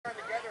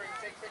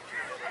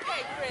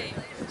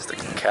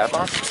cap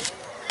on?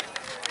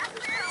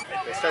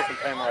 They start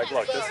complaining like,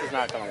 look, this is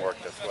not going to work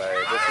this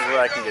way. This is what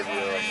I can give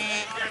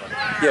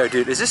you. Yo,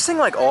 dude, is this thing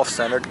like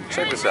off-centered?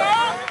 Check this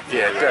out.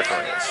 Yeah, it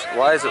definitely is.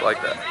 Why is it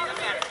like that?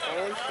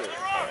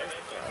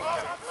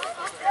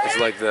 It's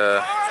like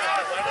the...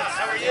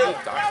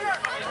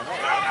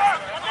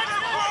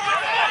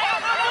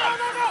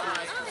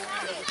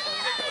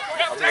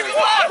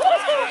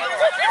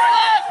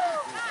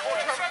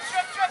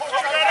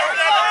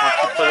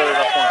 Put it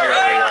up on here.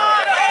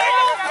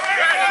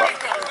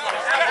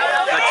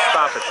 Next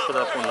stop it. Put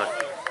it up on the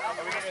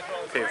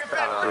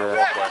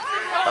walkway.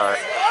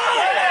 Alright.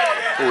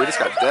 Oh, we just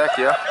got decked,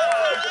 yeah.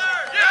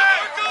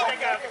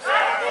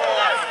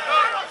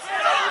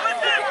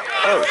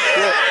 Oh,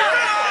 shit.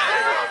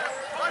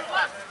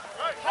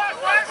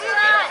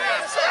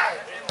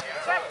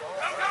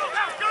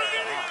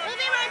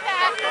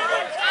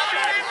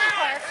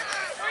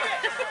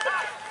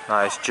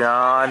 Nice,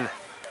 John.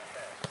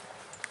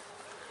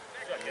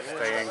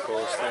 Stay in,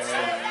 cool, stay in.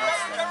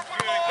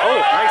 Oh,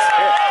 nice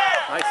hit.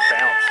 Nice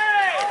bounce.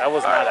 That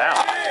was not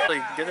out.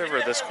 Get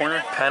over this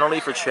corner. Penalty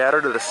for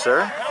chatter to the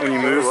sir. When you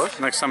move,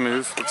 next time you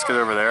move, let's get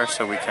over there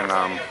so we can,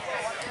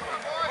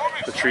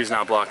 the tree's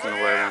not blocking the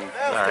way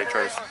when they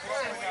trace.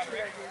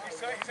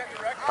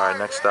 Alright,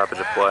 next stoppage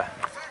of play.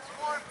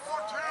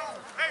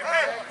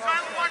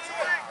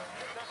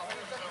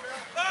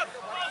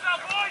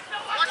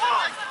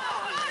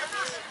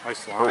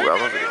 Nice line. Oh, that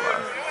was a good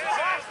line.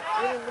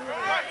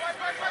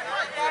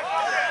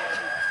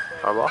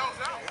 Our ball?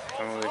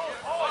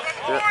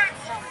 Yeah.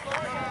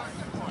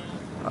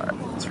 Alright,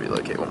 let's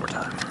relocate one more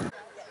time.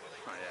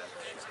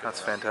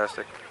 That's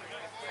fantastic.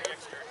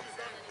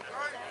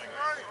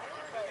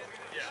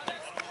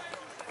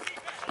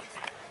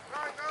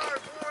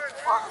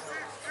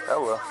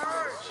 Oh well.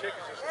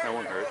 That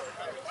one hurt.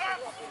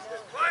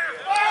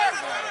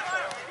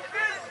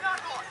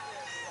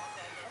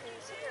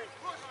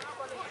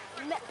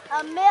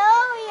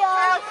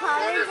 Amelia,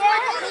 coming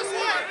down.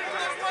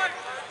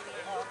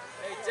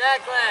 Hey,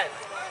 Declan.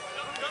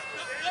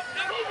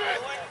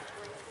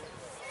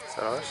 Is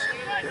that ours?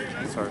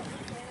 Sorry.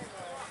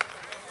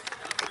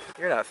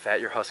 You're not fat,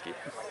 you're husky.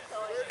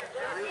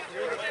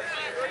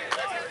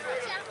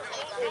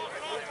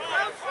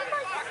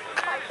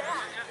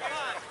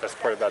 Best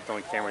part about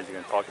doing cameras, you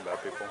can talk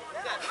about people.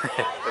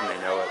 Then they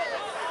know it.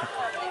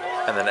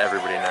 And then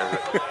everybody knows it.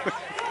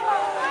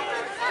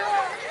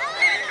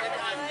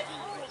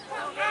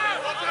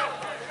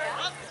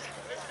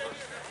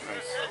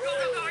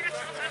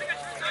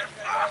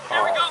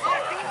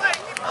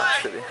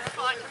 Shitty.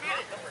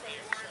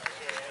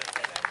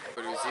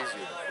 But it was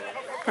easier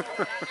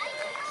before.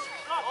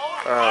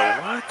 Oh,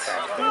 what?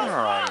 Come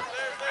on.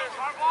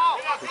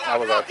 I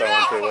was out that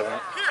one too, wasn't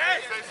it?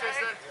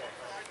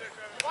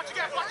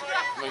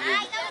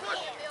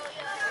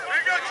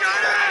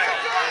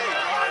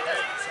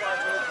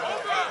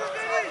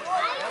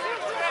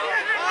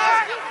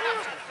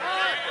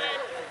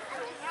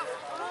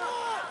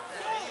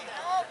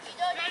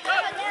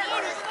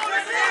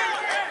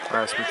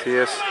 Nice,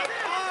 Matthias.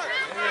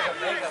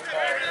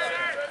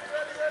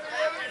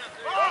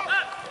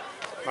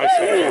 Nice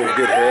hit. Ooh,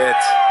 good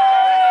hit.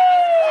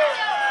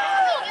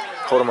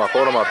 Hold him up,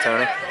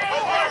 Tony.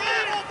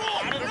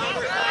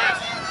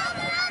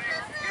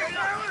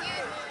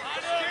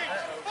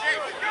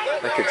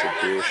 That kid's a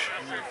douche.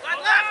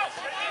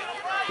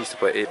 He used to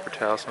play 8 for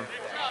Towson.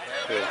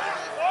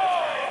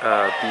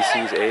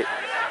 BC's 8.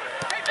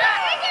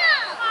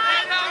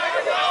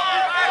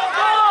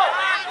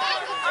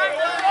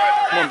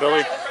 Come on,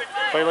 Billy.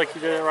 Play like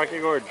you did at Rocky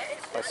Gorge.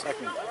 By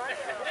second.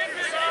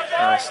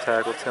 Nice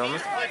tackle,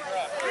 Tillman.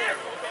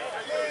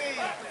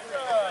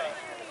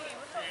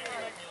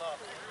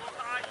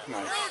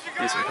 Nice.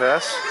 Decent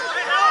pass.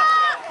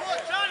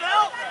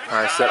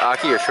 Nice. Is that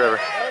Aki or Trevor?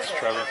 It's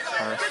Trevor.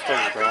 Nice. Still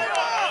a girl.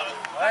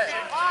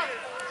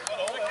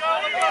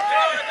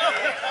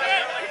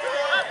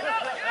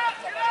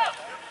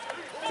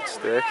 Good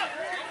stick.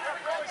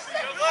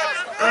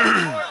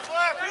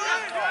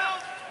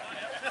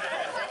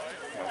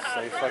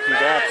 Say fucking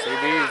gap, say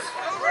these.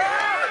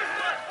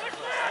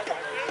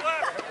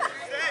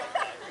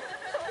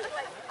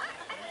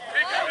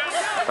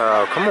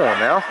 Oh, come on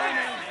now.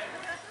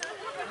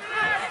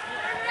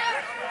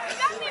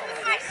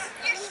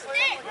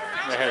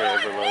 They had an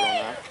overload on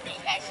that.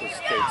 So it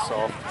stayed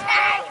soft.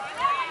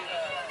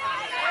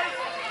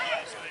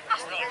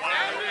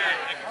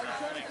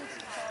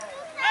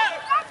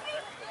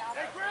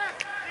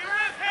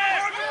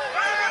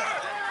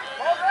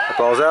 The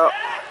ball's out.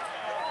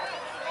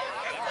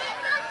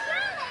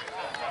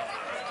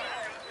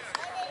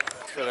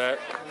 For that.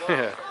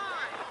 Yeah.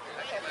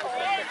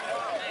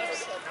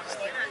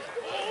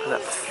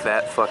 That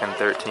fat fucking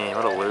 13.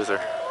 What a loser.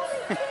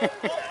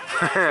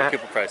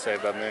 People probably say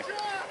about me.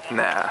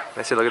 Nah.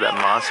 They say look at that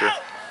monster.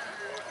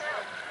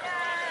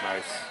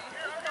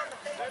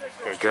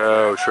 Nice.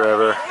 Go,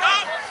 Trevor.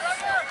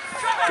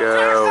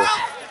 Go.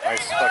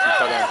 Nice fucking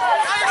cut in.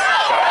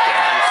 Shot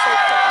down. He's so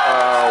fucking.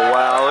 Oh,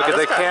 wow. Look at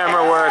the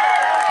camera work.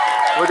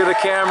 Look at the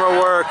camera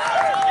work.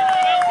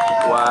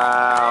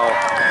 Wow.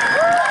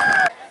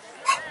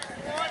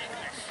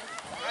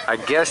 I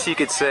guess you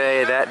could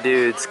say that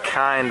dude's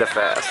kinda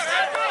fast.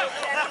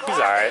 He's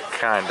alright.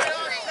 Kinda.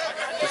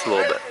 Just a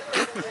little bit.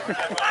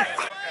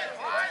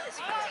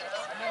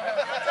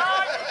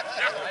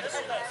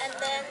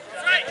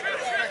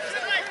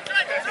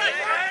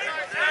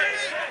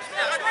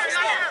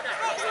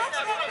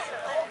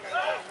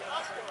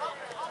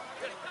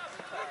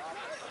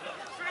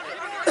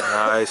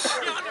 Nice.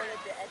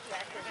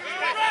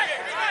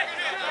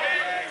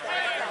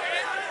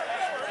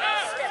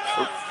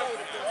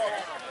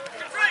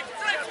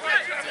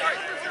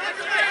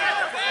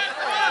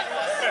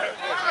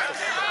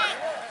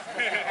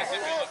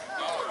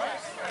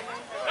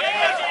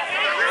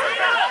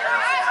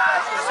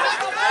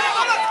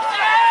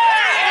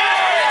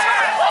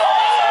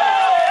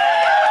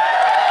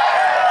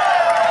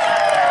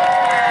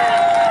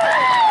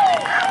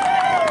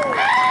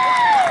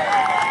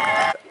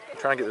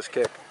 Trying to get this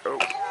kick. Oh.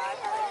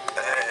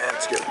 And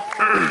it's good.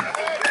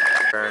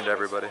 Burned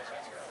everybody.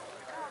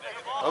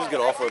 That was a good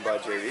offload by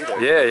JV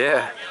there. Yeah,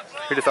 yeah.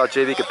 Who'd have thought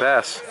JV could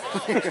pass?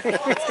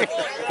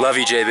 Love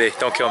you, JV.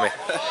 Don't kill me.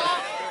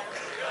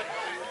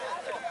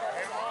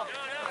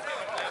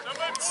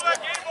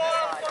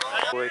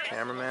 Boy,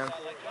 cameraman.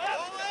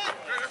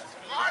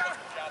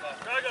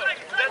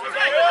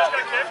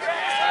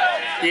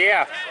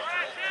 Yeah.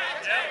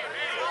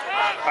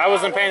 I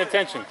wasn't paying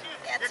attention.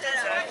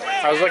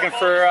 I was looking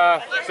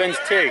for Finn's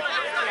tee.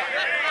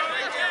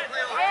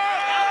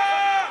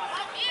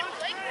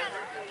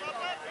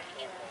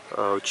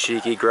 Oh,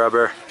 cheeky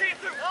grubber.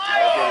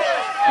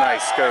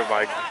 Nice, go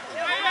Mike.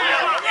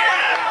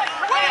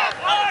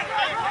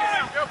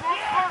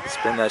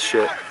 Spin that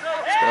shit.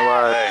 Spin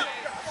alive. Hey.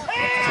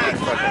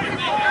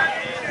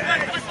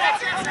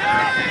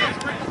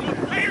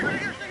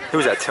 Who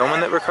was that,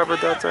 Tillman that recovered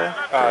that day?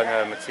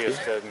 No, Matthias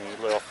did, and he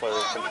lit off further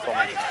from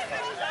Tillman.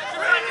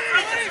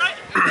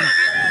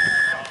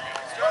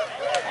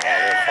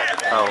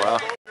 Oh, wow.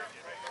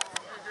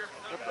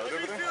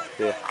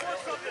 Yeah.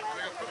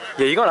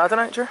 Yeah, you going out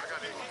tonight, Jer?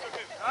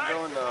 I'm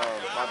going,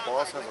 my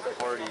boss has a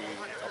party up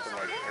in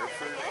like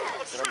Hereford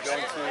that I'm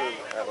going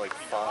to at like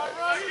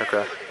 5.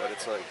 Okay. But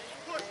it's like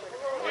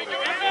older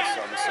people, so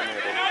I'm assuming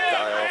it'll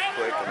die off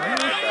quick and then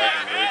head back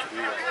and rage to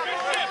you.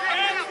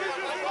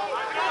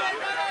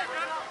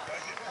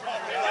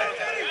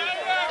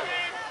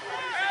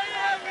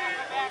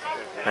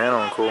 Man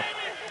on cool.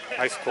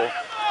 Nice, cool.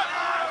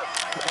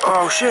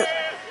 Oh, shit.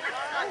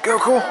 Go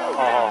cool.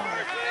 Oh.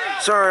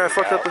 Sorry, I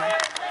fucked up the...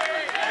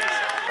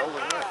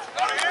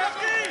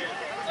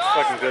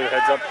 Fucking good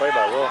heads up play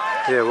by Will.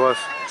 Yeah, it was.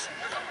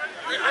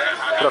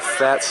 What a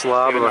fat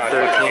slob of a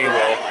 13. He's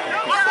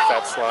the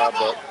fat slob,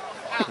 but...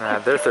 Nah,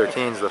 their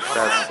 13's the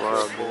fat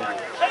slob, dude.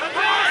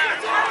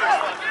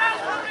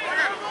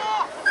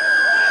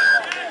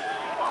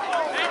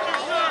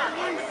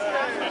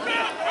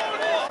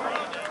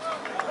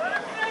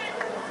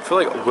 I feel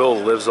like Will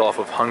lives off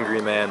of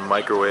Hungry Man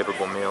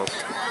microwavable meals.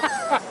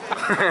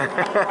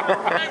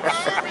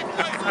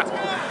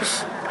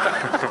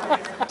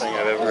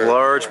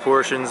 Large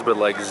portions, but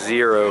like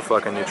zero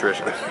fucking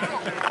nutrition.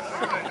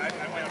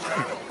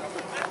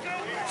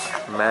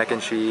 Mac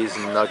and cheese,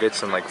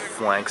 nuggets, and like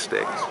flank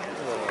steaks.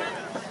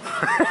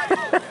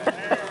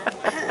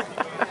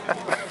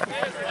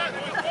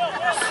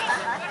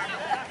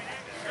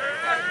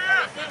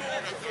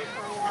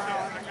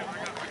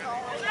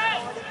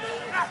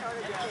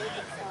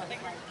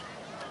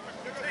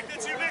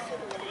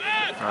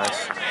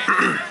 Nice.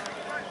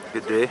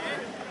 Good day.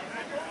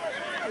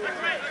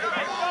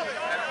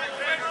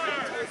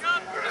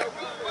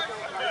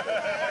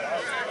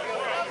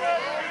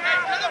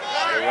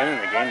 They're winning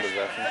the game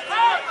possession.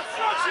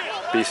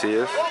 BC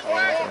is?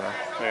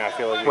 Yeah, I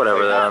feel like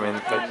whatever that, I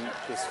mean.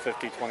 Just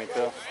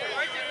 50-22.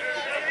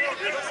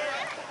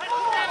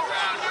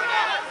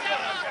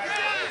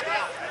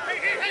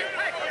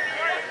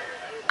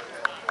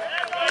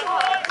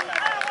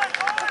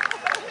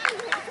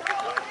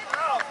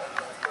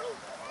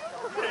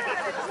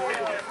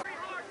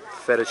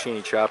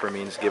 Fettuccine chopper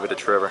means give it to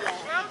Trevor.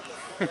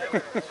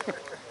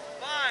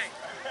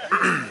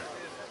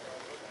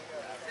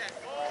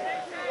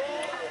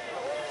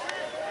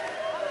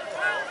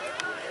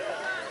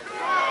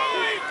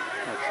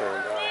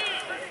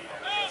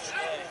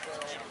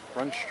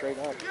 Run straight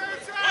up.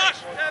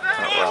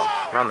 Oh well.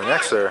 Around the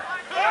neck, sir.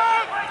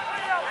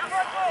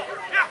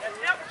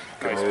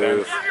 Good Nice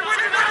move.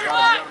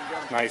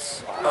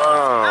 Nice.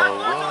 Oh,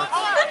 what?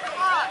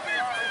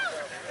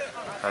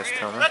 Nice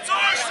Tillman.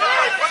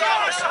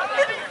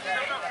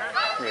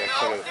 Yeah,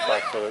 clear the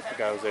flat foot. The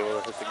guy was able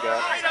to hit the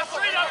gut.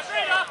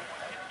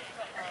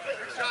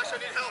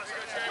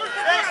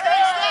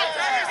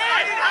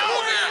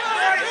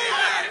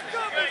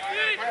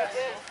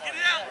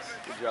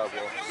 Good job,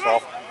 Will.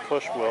 Soft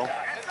push, Will.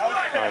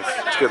 Nice.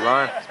 It's a good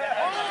line.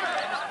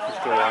 It's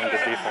good line,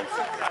 good defense.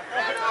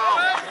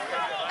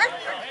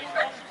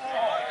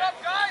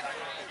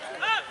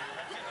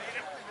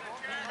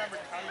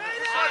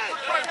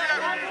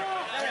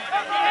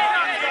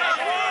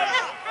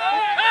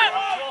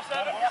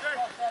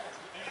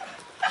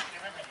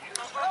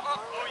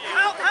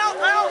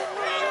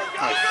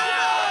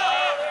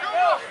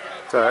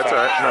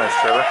 Nice,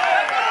 Trevor.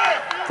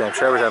 Damn,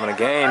 Trevor's having a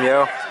game,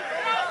 yo.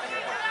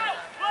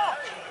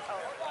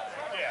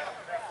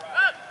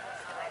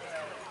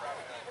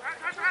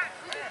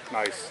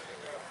 Nice.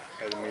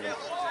 Had to meet him.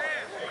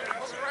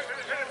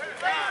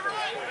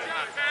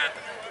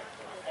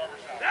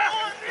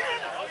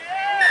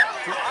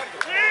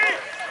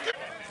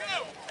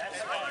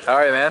 All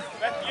right, man.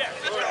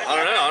 I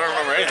don't know. I don't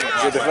remember anything.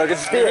 Good to fucking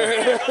steal.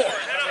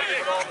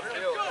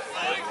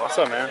 What's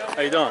up, man?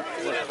 How you doing?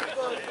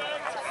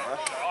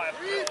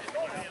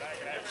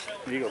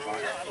 You go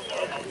fine.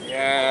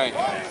 Yeah.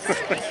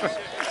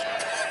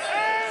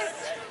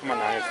 I'm a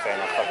Niners fan.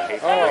 I fucking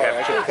hate Oh, that. I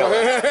I feel it.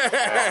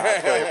 Yeah,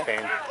 I feel your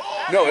pain.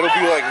 No, it'll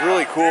be like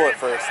really cool at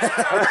first.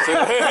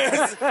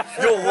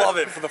 You'll love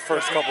it for the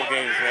first couple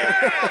games, man.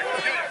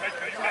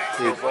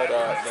 Dude, But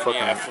then,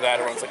 yeah, after that,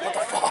 everyone's like, what the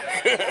fuck?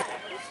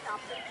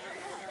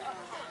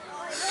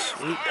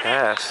 sweet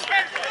pass.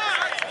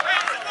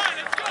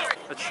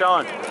 It's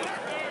Sean. Yeah,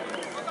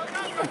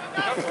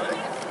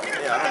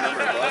 I don't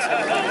remember the last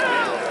time.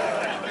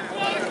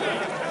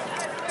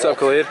 What's up,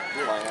 Khalid? Yeah,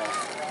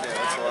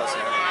 that's the last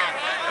time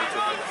I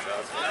took the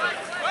shots.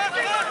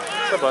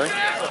 What's up, buddy?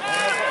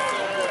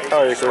 How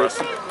are you, Khalid?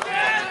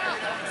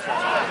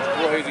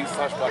 Real hazy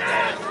flashback.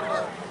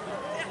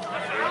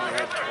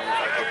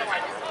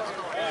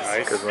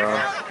 Nice. Good run.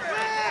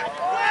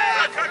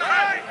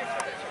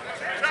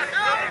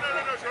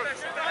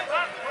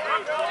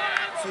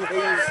 See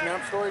Hayes'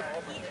 snap story?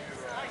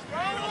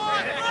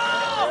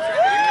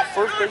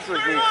 First picture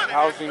of me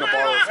housing a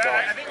bar of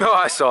scotch. Oh,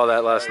 I saw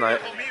that last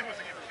night.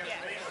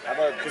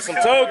 Get some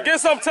toad! Get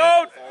some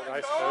toad!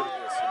 Nice, dude.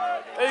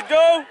 There you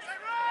go!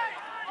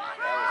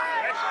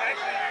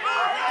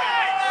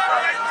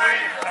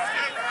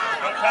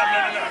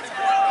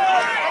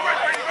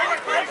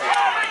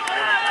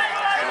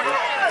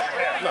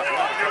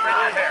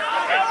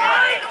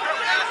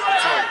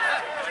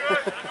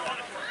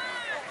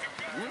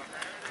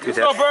 Dude,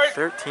 that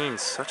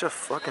 13's such a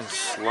fucking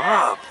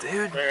slob,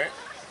 dude.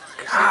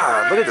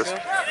 God, look at this.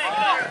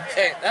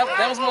 Hey,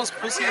 that was the most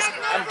pussiest.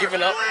 I'm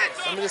giving up.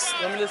 Let me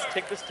just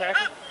take this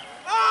tackle.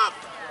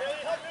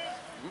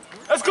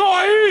 Let's go,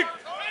 Aik!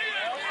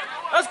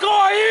 Let's go,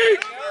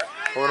 Aik!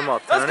 Hold him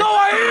up, Let's Tony. go,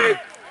 Aik!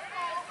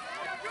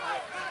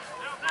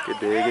 Good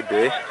day, good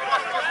day. I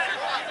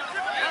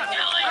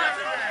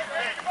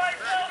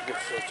get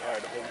so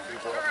tired of holding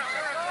people up.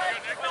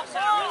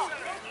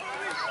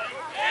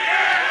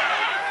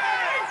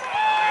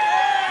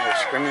 They're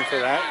screaming for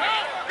that.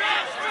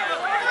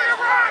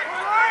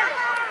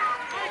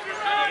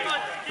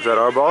 Is that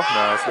our ball?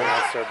 No, it's not.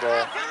 That's their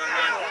ball.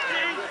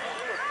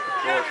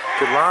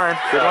 Good line,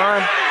 good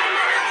line.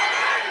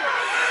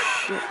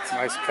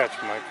 Nice catch,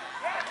 Mike.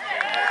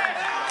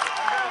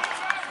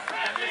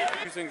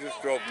 These things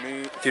just drove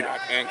me, Dude.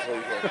 Jack, and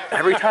Cleveland.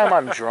 Every time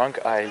I'm drunk,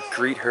 I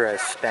greet her as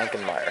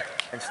Spankenmeyer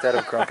instead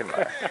of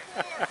Grunkenmeyer.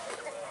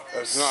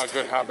 That's not a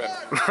good habit.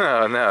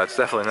 Oh, no, it's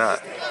definitely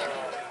not.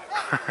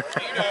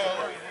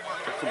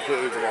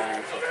 Completely the wrong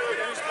answer.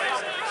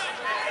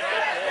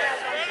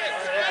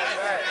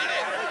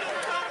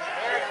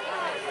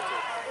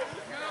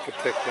 Good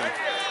pick, then.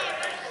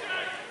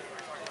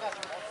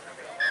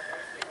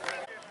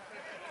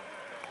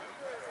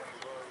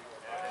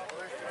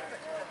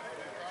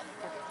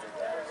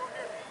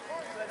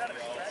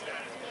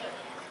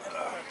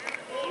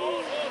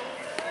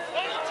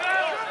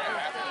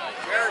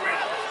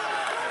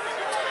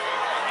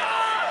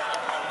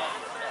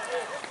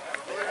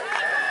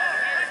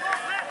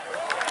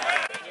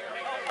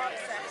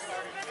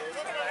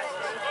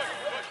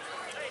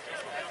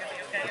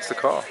 What's the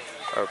call?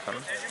 Oh,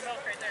 coming.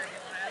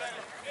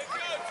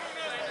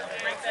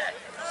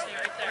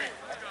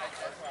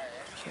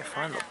 Can't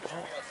find the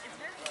ball.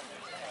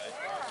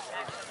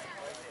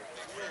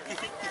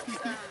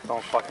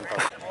 Don't fucking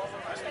touch it.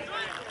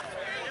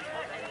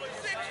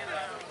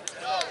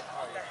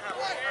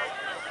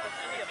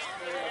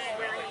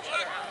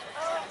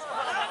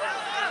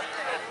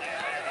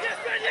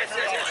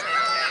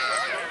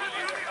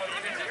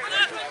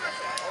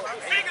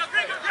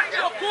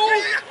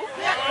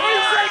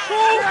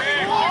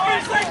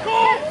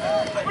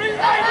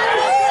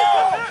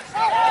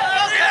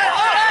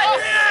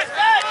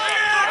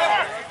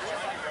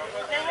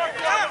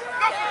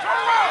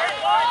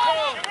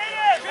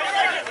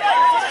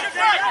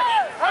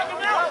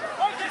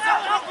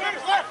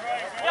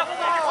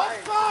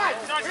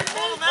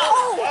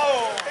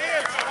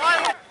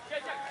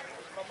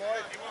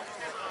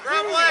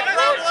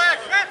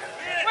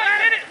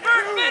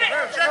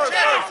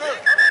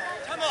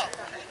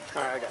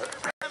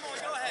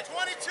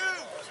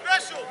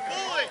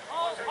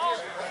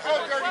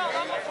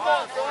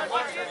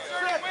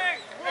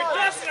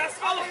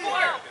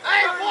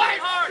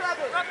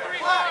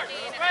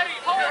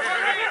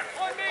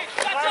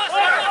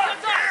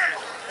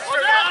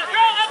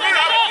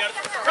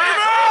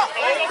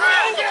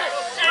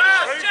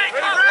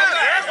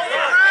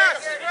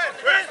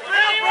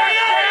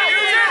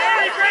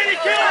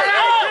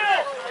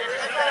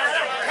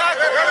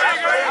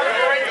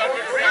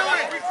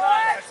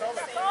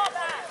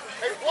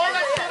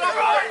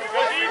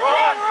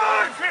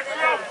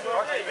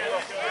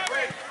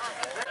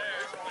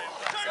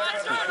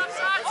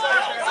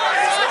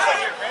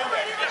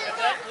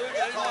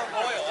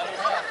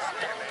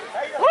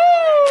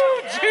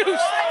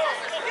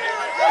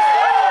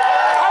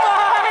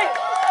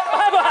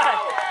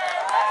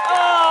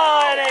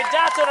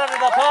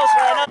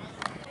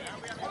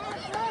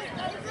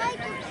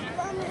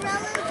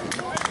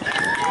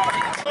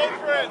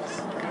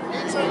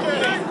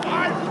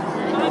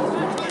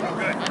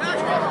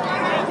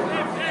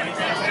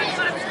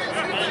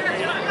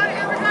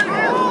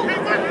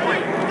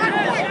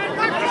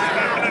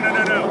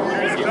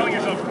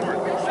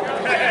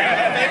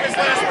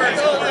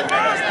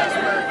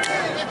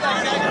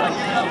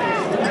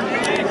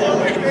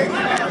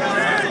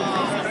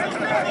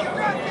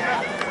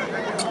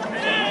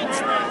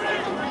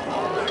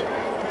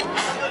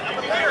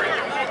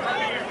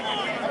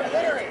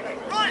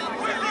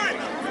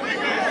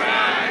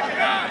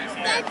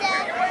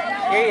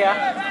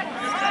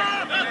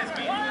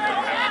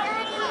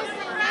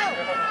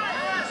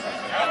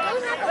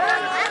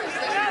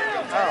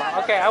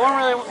 Oh, okay. I won't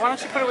really. Why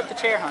don't you put it with the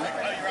chair, hon?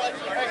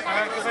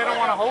 Because I don't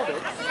want to hold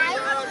it.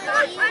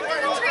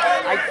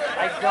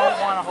 I don't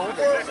want to hold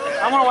it.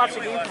 I want to watch the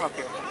game from up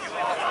here.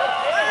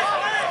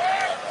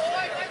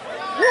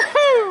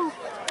 Woohoo!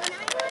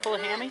 Pull a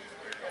hammy.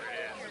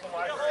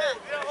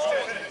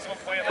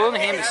 Pulling the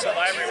hammy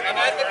sucks.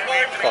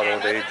 Called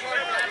old age.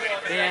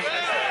 Yeah.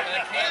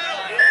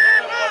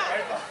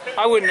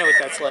 I wouldn't know what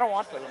that's like. I don't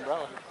want the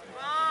umbrella.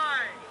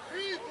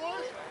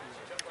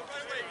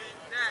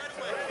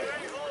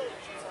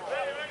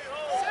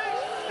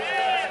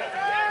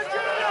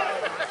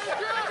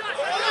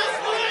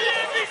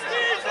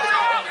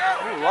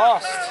 Ooh,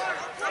 lost.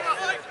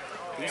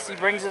 DC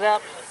brings it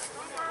up.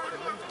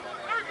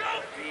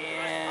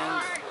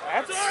 And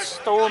that's a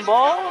stolen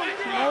ball.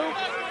 No.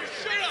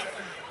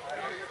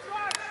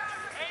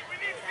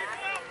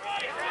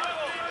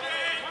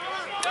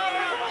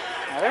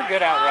 Now they're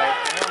good outright.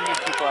 They don't need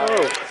people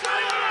outright.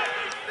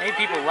 They need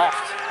people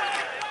left.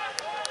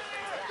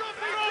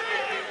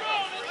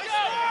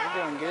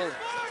 They're doing good.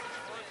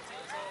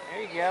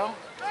 There you go.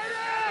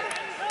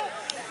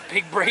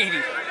 Big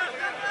Brady.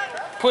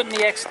 Putting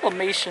the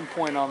exclamation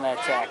point on that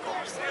tackle.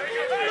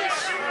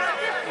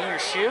 In your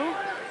shoe?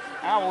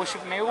 Oh, well,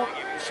 should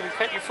we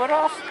cut your foot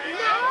off?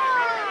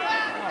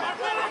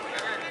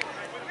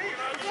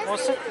 No.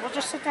 We'll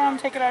just sit down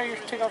and take off your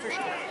shoe.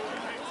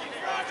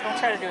 Don't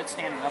try to do it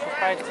standing up. It's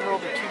probably a little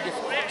bit too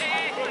difficult.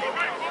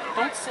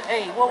 Don't sit.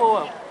 Hey,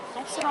 whoa.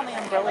 Don't sit on the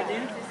umbrella,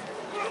 dude.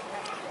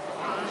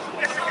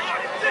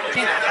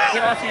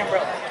 Get off the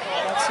umbrella.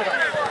 Don't sit on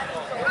it.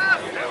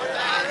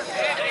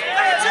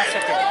 That's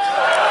okay.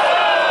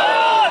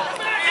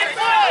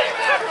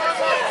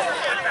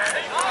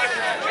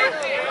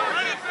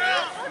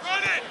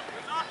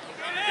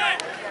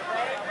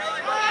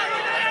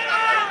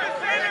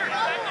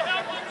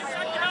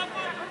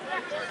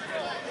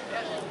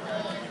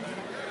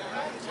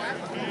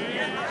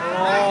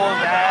 Oh,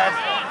 bad.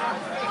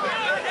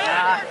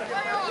 Nah.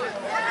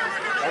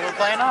 What we're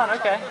playing on,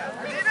 okay.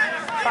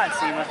 Fine,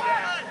 Seema.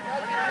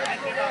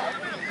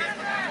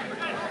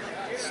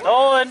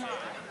 Stolen.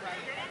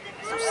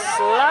 Some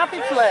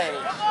sloppy play.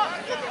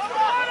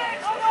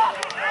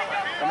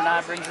 Number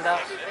 9 brings it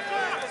up.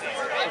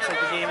 Looks like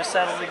the game is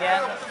settled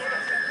again.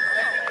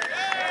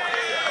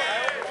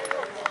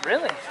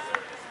 Really?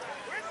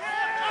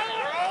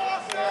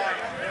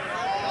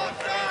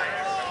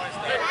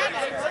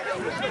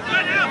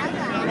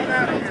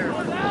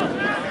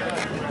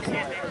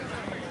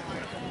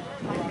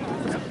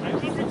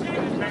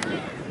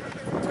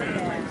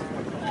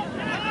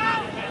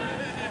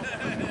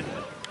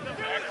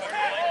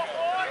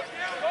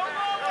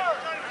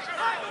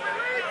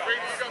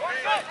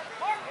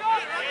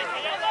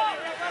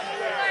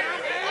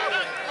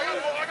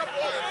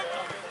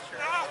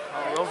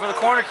 Go for the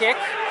corner kick.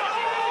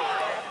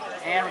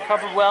 And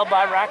recovered well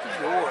by Rocky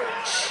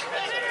Gorge.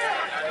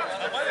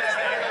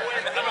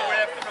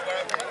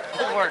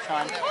 Good work,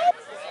 hon.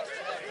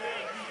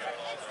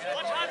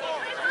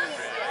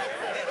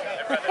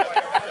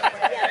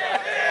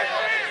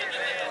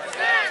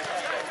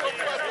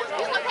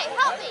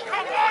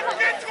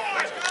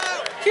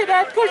 Can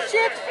I push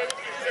it?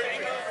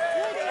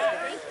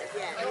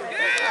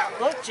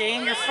 Look,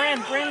 Jane, your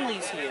friend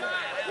Brinley's here.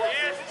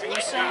 Are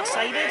you so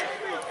excited?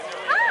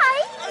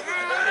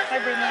 Hi,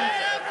 Brinley.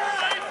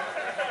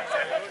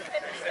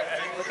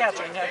 Look out,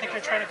 Jane. I think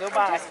they're trying to go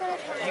by.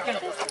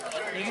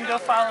 You can go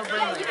follow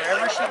Brinley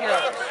wherever she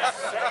goes.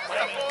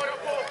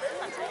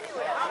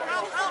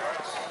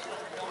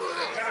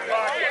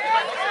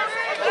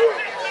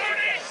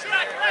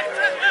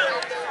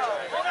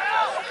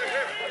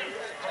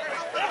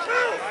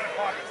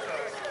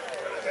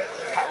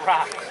 Hot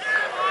rock.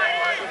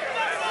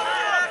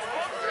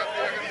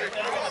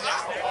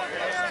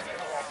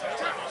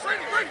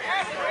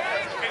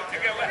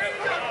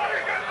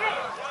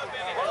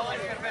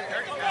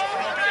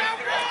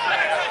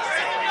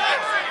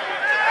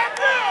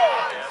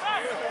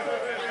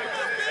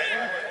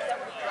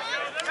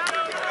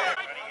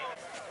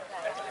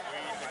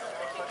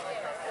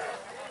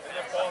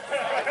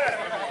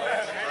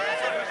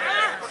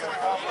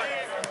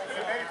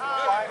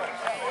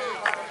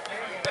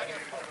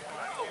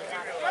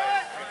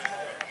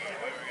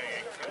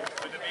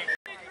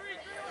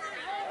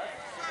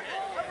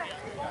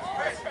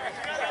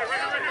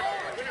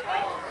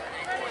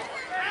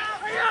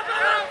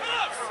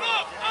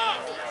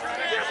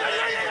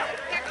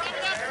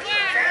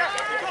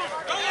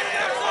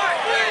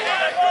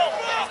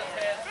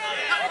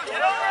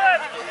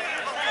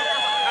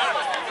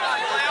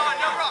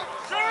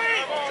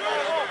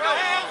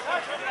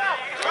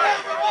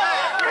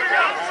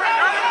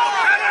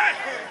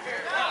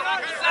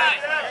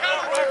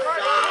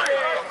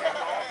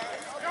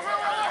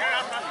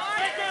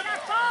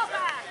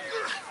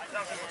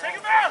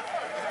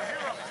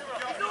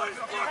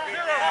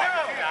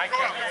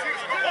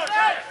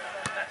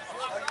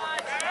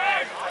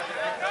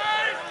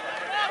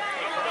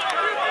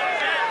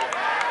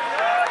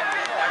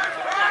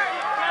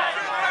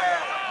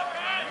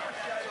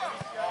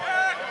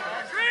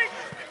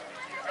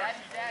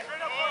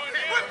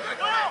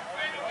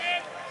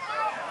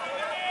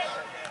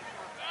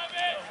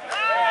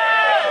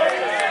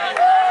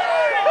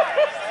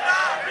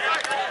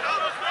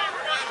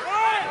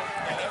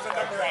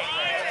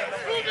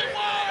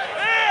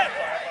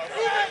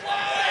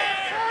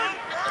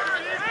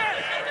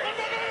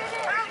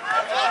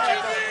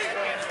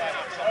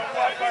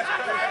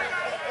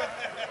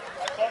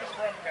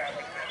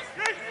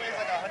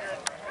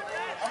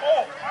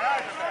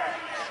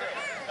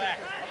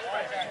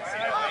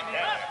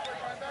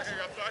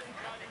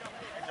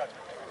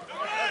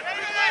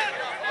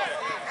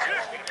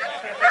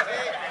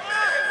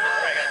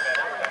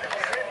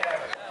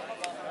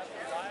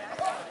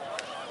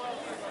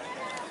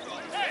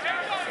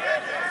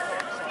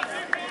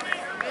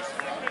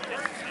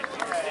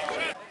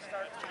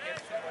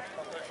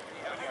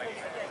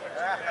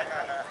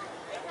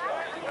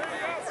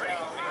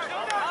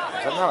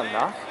 not a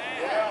knock.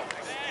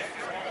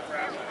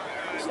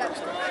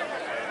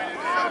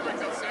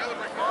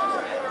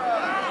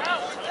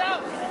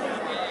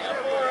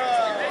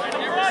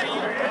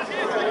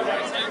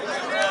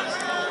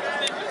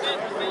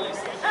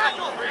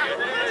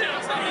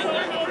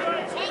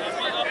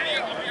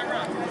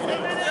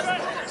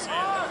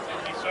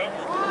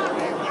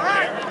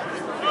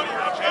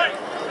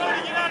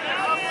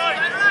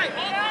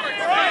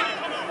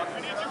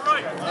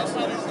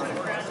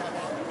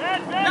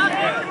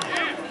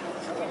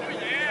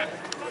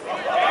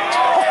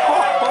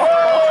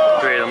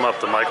 Grade him up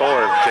to Michael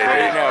or JB?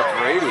 Right now,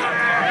 Brady.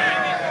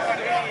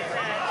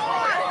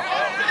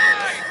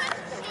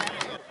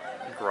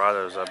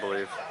 Grottos, I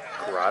believe.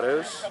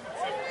 Grottos?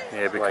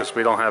 Yeah, because Like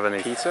we don't have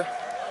any. Pizza?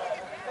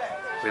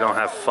 We don't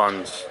have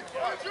funds.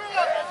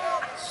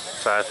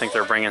 So I think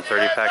they're bringing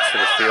 30 packs to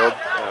the field.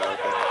 Oh,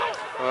 okay.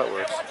 Well, that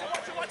works.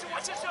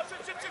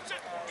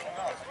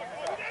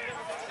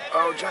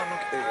 Oh, John,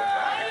 look, there you go.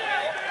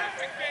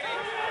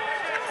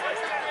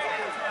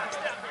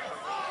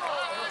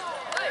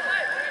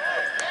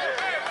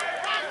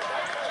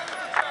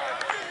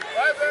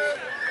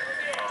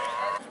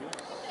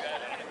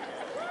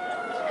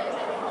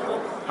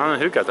 I don't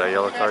know who got that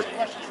yellow card.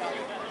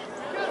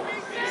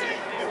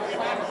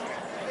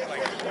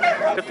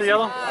 Get the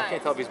yellow? I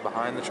can't tell if he's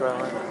behind the try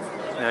line.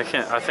 Yeah, I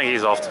can't. I think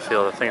he's off the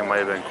field. I think it might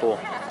have been cool.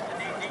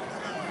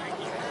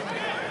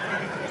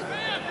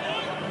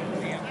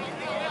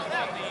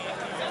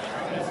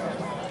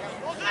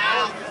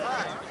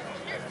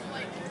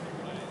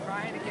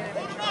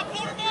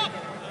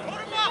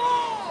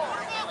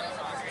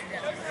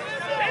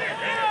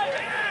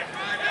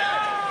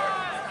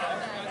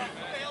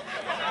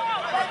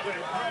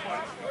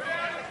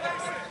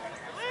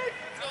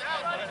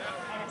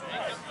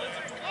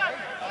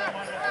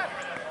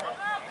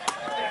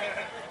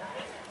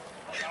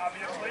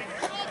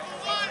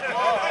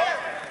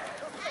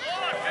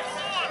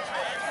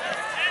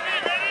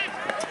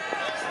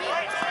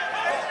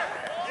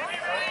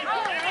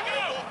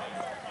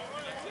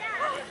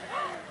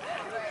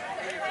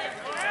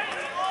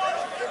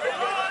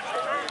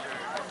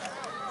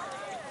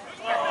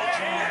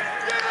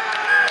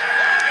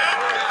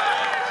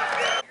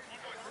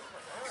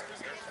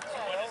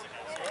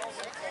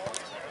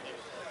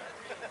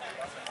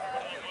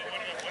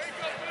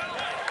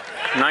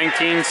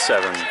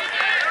 $19-7.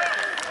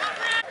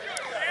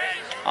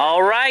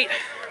 All right.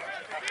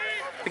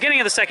 Beginning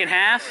of the second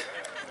half.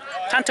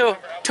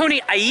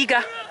 Tony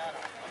Aiga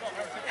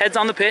heads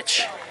on the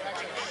pitch.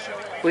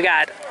 We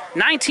got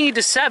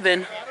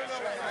 19-7.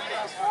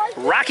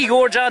 Rocky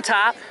Gorge on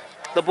top.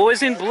 The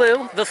boys in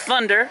blue, the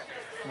Thunder,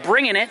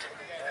 bringing it.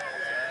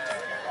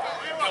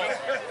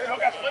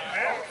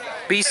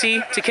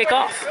 BC to kick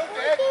off.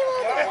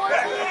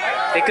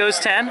 It goes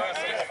 10.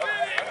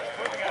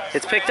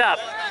 It's picked up.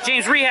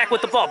 James Rehack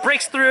with the ball.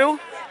 Breaks through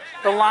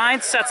the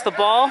line, sets the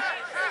ball.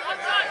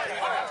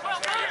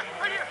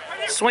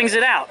 Swings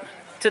it out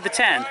to the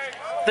 10.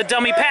 The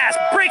dummy pass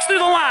breaks through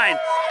the line.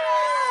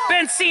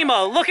 Ben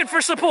Sema looking for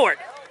support.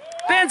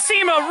 Ben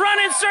Sema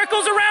running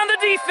circles around the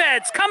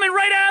defense. Coming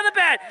right out of the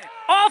bat.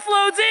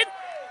 Offloads it.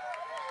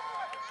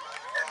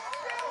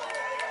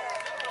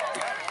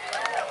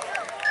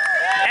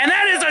 And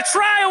that is a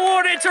try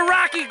awarded to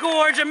Rocky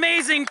Gorge.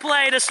 Amazing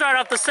play to start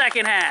off the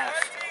second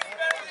half.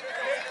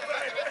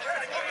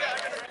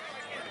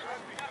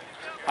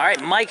 All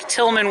right, Mike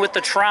Tillman with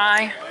the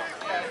try.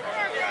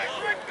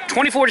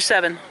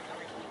 24-7.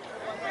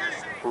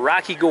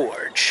 Rocky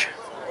Gorge.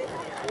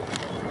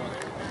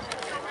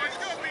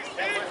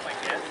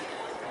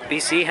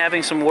 BC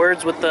having some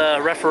words with the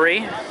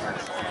referee.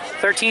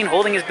 13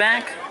 holding his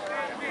back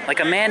like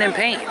a man in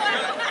pain.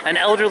 An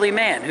elderly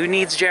man who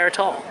needs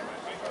Geritol.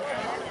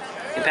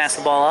 He passed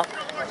the ball up.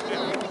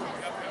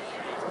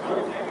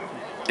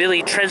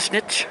 Billy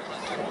Tresnich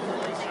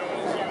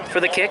for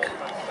the kick.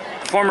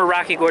 Former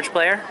Rocky Gorge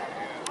player.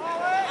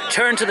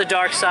 Turned to the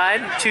dark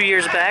side 2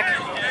 years back.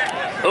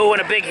 Oh, and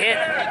a big hit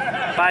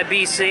by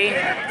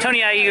BC.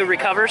 Tony Aiga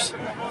recovers.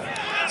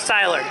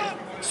 Seiler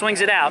swings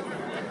it out.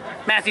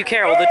 Matthew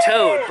Carroll, the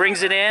Toad,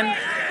 brings it in.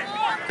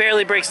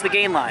 Barely breaks the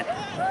gain line.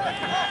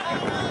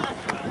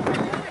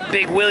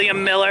 Big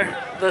William Miller,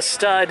 the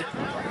stud,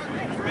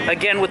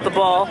 again with the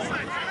ball.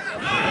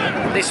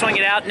 They swing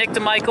it out. Nick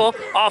DeMichael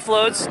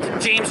offloads to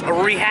James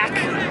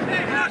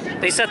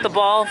Rehack. They set the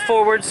ball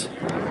forwards.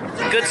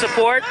 Good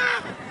support.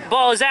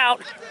 Ball is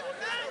out.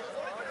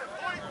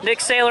 Nick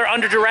Saylor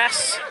under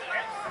duress.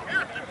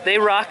 They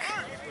ruck.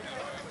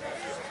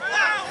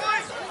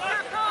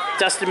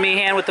 Dustin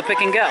Meehan with the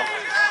pick and go.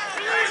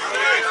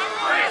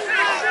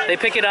 They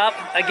pick it up,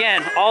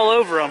 again, all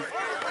over them.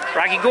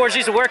 Rocky Gorge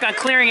needs to work on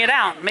clearing it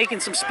out, making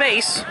some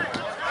space.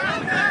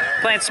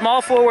 Playing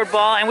small forward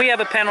ball, and we have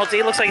a penalty.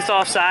 It looks like it's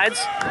offsides.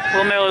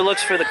 Will Miller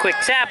looks for the quick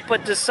tap,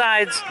 but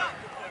decides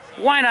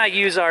why not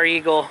use our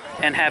Eagle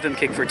and have him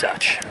kick for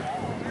touch.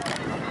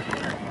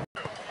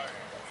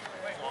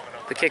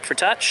 The kick for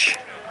touch.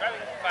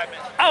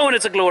 Oh, and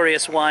it's a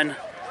glorious one.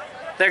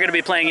 They're going to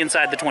be playing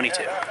inside the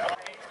 22.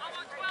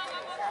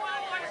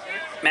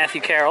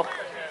 Matthew Carroll,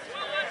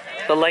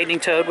 the lightning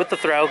toad with the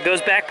throw,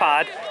 goes back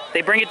pod.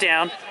 They bring it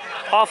down,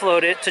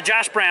 offload it to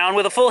Josh Brown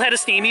with a full head of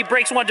steam. He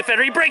breaks one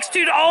defender, he breaks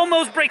two,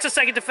 almost breaks a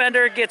second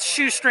defender, gets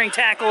shoestring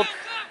tackled.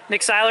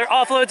 Nick Seiler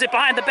offloads it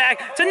behind the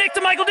back to Nick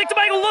DeMichael. Nick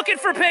DeMichael looking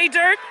for pay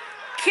dirt.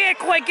 Can't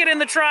quite get in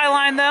the try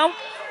line though.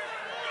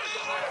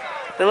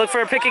 They look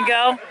for a pick and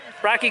go.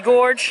 Rocky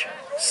Gorge,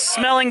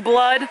 smelling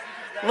blood,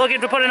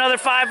 looking to put another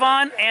 5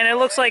 on, and it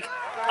looks like,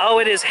 oh,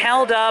 it is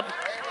held up,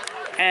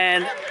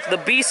 and the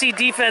BC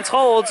defense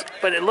holds,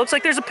 but it looks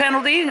like there's a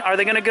penalty. Are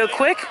they going to go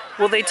quick?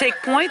 Will they take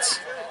points?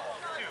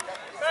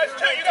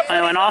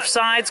 Oh, an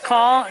offsides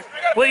call.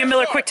 William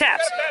Miller quick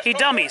taps. He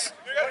dummies.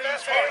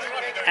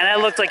 And that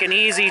looked like an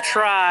easy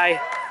try.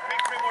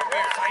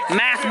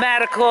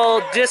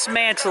 Mathematical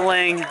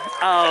dismantling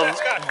of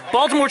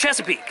Baltimore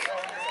Chesapeake.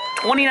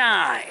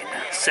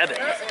 29-7.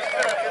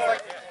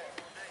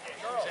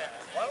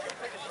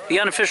 The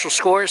unofficial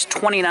score is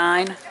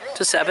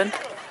 29-7.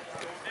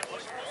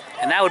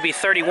 And that would be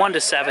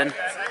 31-7.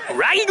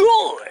 Rocky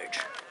Gorge.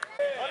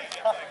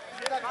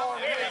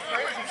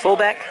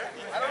 Fullback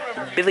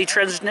Billy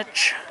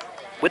Tresnich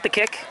with the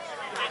kick.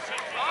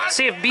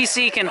 See if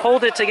BC can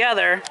hold it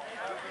together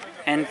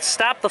and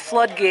stop the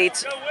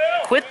floodgates,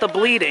 quit the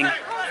bleeding,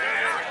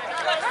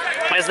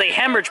 as they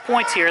hemorrhage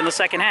points here in the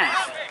second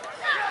half.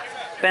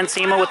 Ben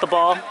Sema with the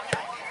ball.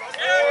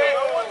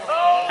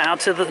 Out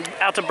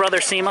to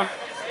brother Sema.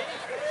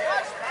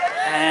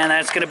 And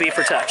that's going to be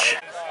for touch.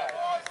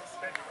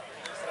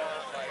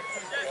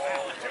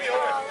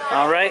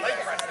 All right.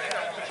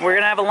 We're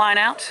going to have a line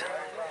out.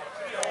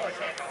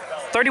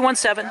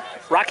 31-7,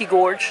 Rocky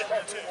Gorge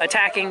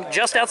attacking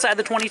just outside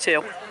the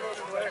 22.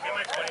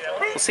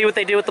 We'll see what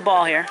they do with the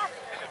ball here.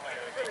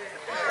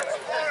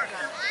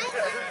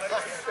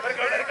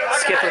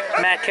 Skipper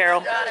Matt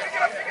Carroll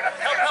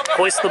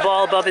hoists the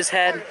ball above his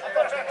head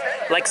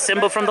like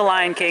Simba from the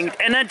Lion King,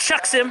 and then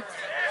chucks him,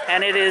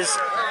 and it is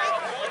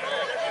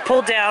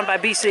pulled down by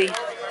BC.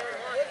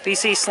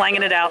 BC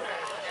slanging it out.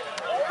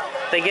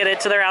 They get it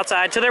to their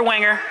outside, to their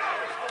winger.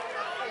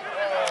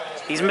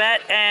 He's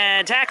met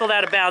and tackled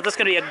out of bounds. That's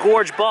going to be a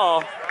Gorge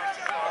ball.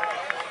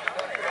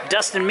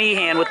 Dustin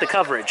Meehan with the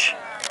coverage.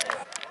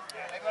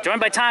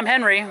 Joined by Tom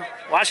Henry,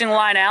 watching the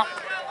line out.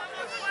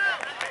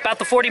 About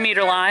the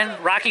 40-meter line,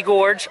 Rocky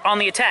Gorge on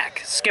the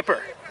attack.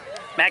 Skipper.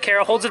 Matt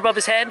Carroll holds it above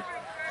his head,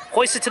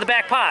 hoists it to the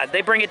back pod.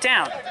 They bring it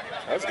down.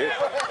 That's good.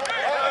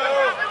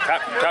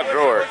 Top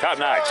drawer, top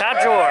notch.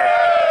 Top drawer.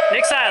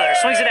 Nick Seiler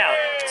swings it out.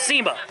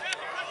 Sema.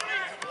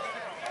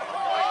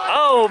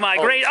 Oh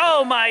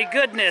my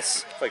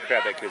goodness. It's like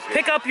crap that kid's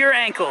Pick up your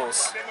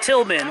ankles.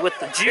 Tillman with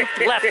the juke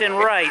left and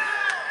right.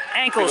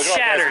 Ankles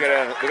shattered.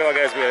 Look at all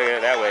guys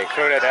going that way.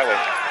 Throw it that way.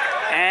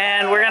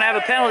 And we're going to have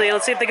a penalty.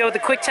 Let's see if they go with the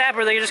quick tap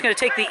or they're just going to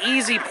take the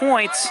easy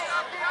points.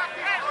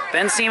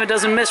 Ben Sema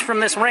doesn't miss from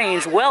this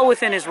range, well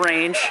within his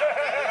range.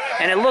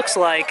 And it looks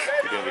like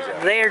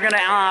they are going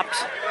to opt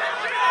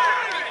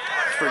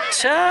for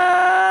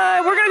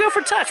touch. We're going to go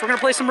for touch. We're going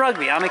to play some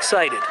rugby. I'm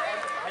excited.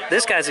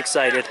 This guy's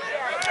excited.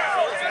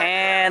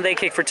 And they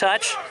kick for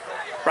touch.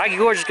 Rocky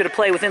Gorge is going to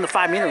play within the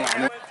 5-meter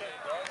line.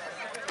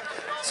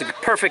 It's a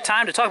perfect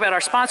time to talk about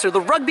our sponsor,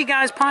 the Rugby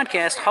Guys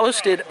podcast,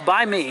 hosted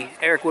by me,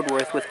 Eric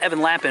Woodworth, with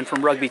Evan Lappin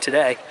from Rugby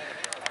Today,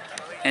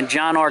 and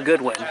John R.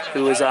 Goodwin,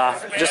 who is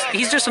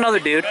he's just another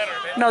dude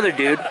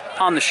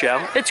on the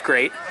show. It's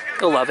great.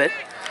 You'll love it.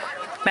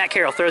 Matt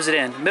Carroll throws it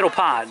in, middle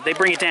pod. They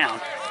bring it down.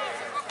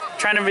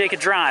 Trying to make a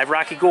drive,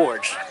 Rocky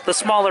Gorge. The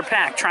smaller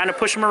pack, trying to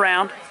push him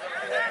around.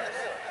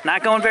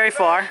 Not going very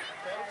far.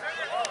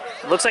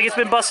 Looks like it's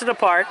been busted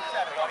apart.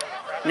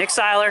 Nick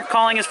Seiler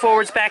calling his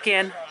forwards back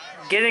in,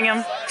 getting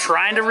him,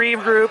 trying to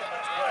regroup,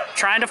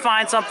 trying to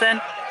find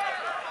something.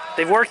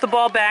 They've worked the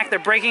ball back. They're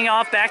breaking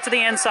off back to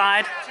the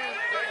inside.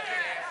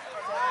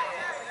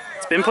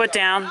 It's been put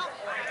down.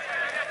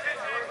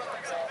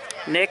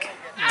 Nick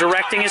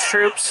directing his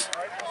troops.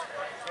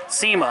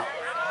 Sema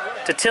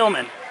to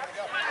Tillman.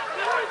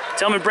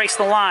 Tillman breaks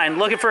the line,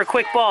 looking for a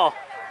quick ball.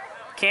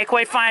 Can't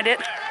quite find it.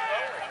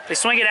 They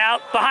swing it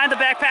out. Behind the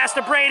back pass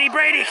to Brady.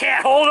 Brady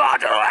can't hold on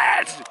to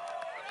it.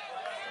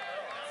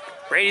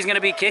 Brady's going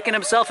to be kicking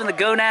himself in the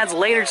gonads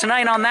later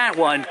tonight on that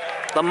one.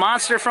 The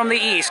monster from the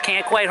east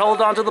can't quite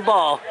hold on to the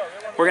ball.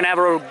 We're going to have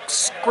a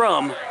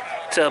scrum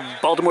to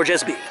Baltimore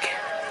Chesapeake.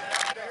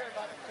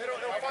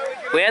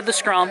 We had the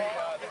scrum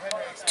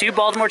to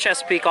Baltimore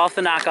Chesapeake off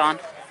the knock-on.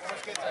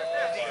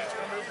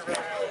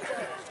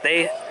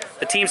 The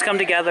teams come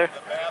together.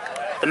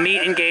 The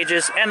meet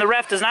engages, and the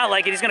ref does not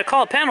like it. He's going to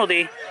call a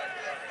penalty.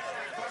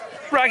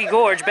 Rocky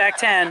Gorge, back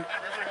 10.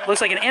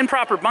 Looks like an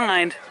improper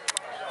bind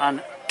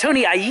on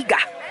Tony Aiga.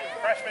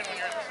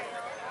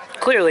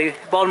 Clearly,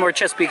 Baltimore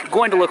Chesapeake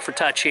going to look for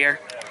touch here.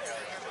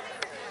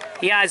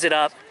 He eyes it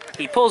up.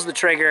 He pulls the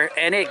trigger,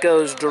 and it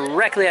goes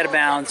directly out of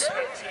bounds,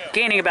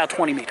 gaining about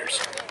 20 meters.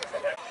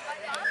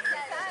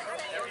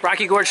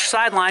 Rocky Gorge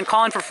sideline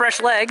calling for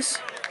fresh legs.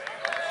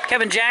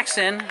 Kevin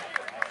Jackson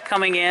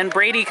coming in.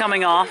 Brady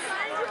coming off.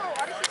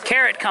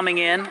 Carrot coming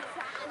in.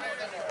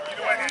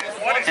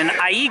 And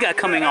Aiga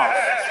coming off.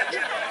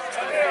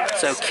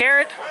 So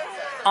Carrot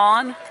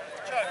on,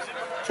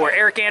 or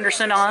Eric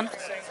Anderson on.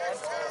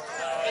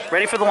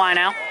 Ready for the line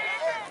out.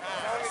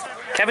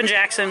 Kevin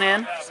Jackson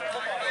in.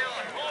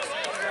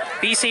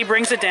 BC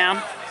brings it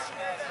down.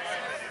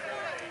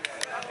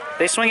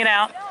 They swing it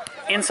out.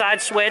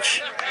 Inside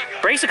switch.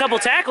 Breaks a couple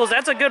tackles.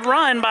 That's a good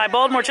run by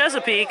Baltimore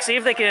Chesapeake. See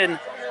if they can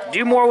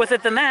do more with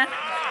it than that.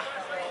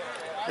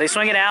 They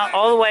swing it out,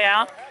 all the way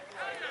out.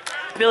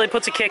 Billy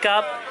puts a kick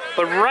up,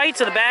 but right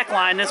to the back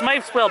line. This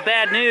might spell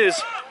bad news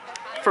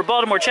for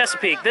Baltimore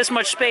Chesapeake. This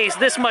much space,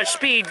 this much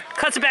speed.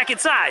 Cuts it back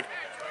inside.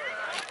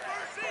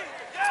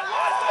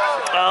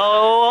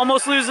 Oh,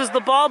 almost loses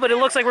the ball, but it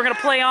looks like we're going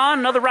to play on.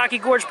 Another Rocky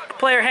Gorge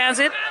player has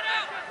it.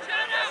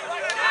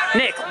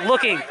 Nick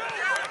looking.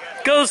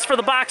 Goes for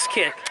the box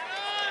kick.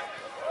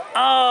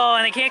 Oh,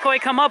 and they can't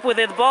quite come up with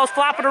it. The ball's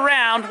flopping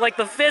around like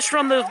the fish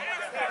from the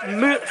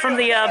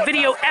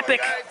video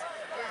Epic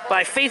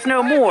by Faith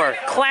No More.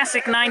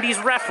 Classic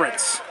 90s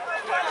reference.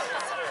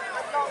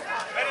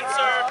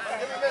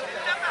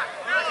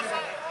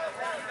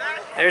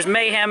 There's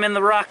mayhem in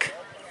the ruck.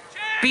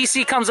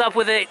 BC comes up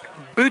with it,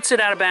 boots it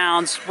out of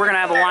bounds. We're going to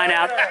have a line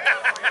out.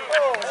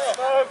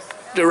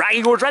 The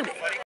Rocky Gorge Rugby.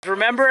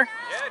 Remember?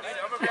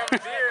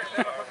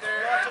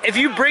 If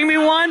you bring me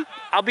one,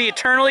 I'll be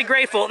eternally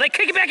grateful. They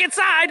kick it back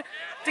inside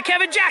to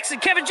Kevin Jackson.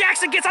 Kevin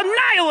Jackson gets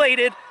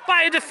annihilated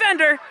by a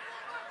defender.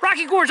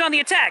 Rocky Gorge on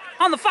the attack,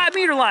 on the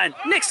 5-meter line.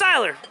 Nick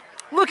Seiler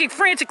looking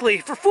frantically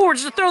for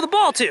forwards to throw the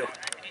ball to.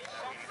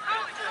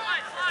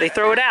 They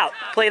throw it out,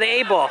 play the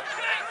A ball.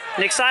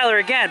 Nick Seiler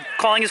again,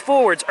 calling his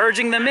forwards,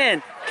 urging them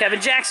in.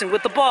 Kevin Jackson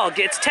with the ball,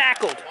 gets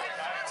tackled.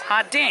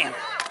 Hot damn.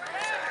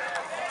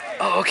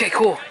 Oh, okay,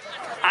 cool.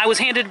 I was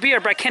handed a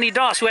beer by Kenny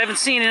Doss, who I haven't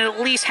seen in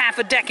at least half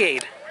a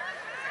decade.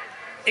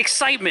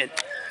 Excitement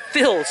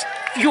fuels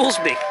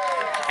me.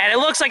 And it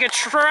looks like a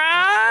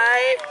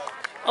try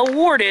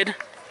awarded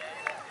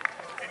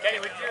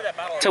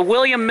to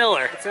William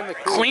Miller.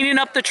 Cleaning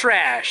up the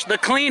trash. The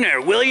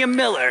cleaner, William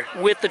Miller,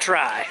 with the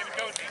try.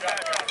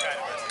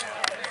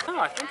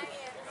 Oh, I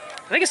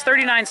think it's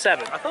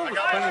 39-7. I thought it was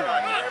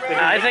 29.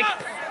 I think,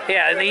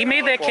 yeah, he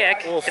made that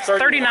kick. Well, It's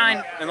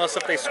 39. Unless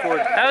if they scored.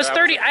 That was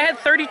 30. I had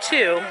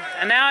 32,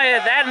 and now I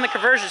had that in the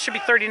conversion. It should be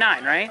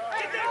 39, right?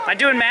 Am I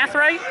doing math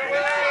right?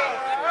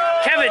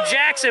 Kevin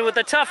Jackson with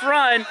a tough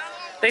run.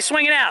 They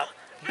swing it out.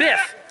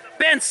 Biff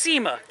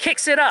Benzema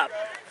kicks it up.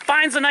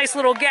 Finds a nice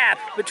little gap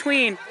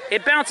between.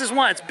 It bounces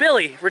once.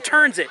 Billy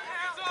returns it.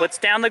 Puts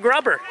down the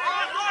grubber.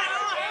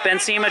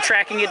 Benzema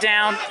tracking it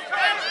down.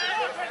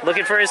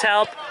 Looking for his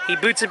help. He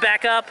boots it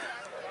back up.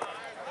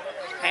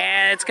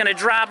 And it's going to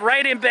drop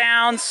right in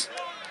bounds.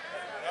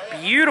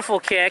 Beautiful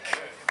kick.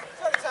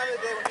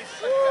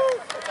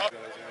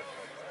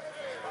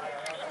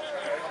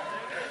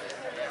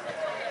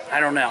 I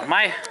don't know.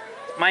 My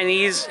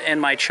knees and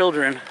my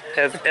children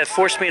have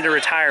forced me into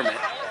retirement.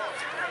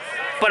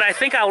 But I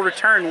think I'll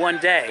return one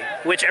day,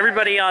 which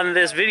everybody on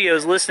this video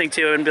is listening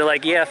to and be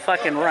like, yeah,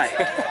 fucking right.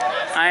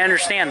 I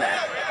understand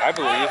that. I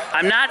believe.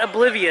 I'm not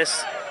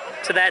oblivious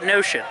to that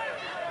notion.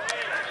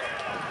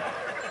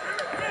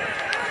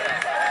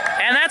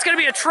 And that's going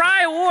to be a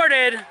try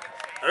awarded.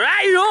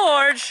 Rocky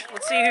Gorge.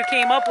 Let's see who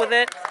came up with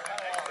it.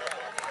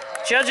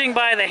 Judging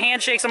by the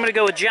handshakes, I'm going to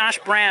go with Josh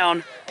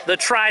Brown, the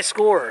try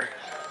scorer.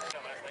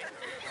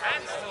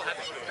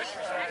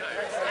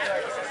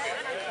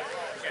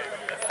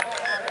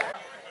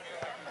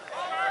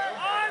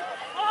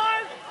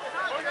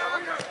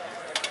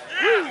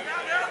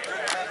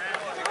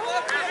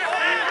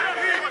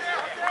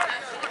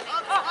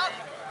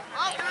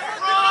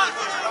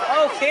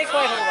 Oh, can't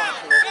quite hold on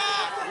to it.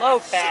 Low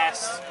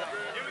pass.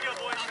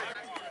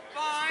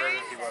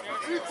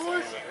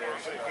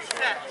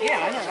 Yeah,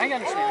 I know. I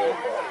understand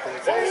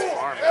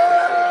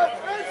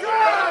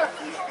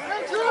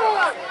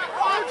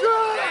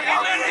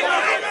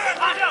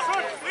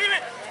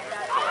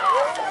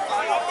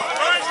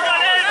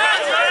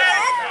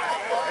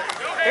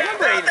Their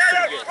number 8 is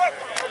pretty good.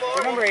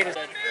 Their number 8 is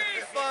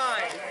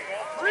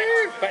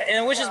but,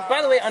 and which is,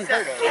 by the way,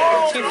 unheard of.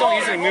 Teams don't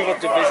usually move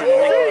up division and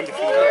then go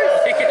undefeated.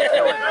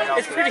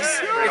 It's pretty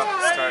disgusting.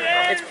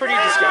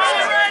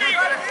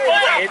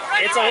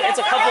 It's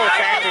a couple of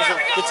factors of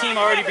the team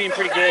already being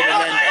pretty good, and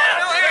then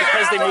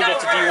because they moved up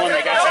to D1,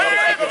 they got some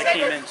other people that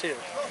came in too.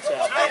 So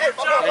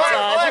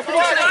it's pretty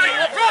exciting,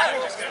 man.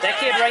 That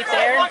kid right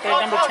there,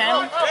 number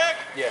 10,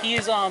 Yeah.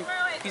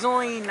 he's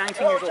only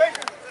 19 years old.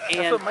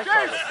 And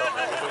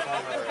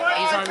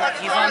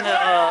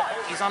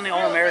he's on the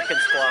All-American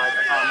squad.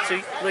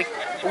 So like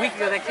a week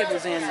ago, that kid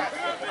was in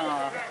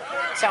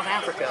South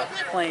Africa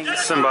playing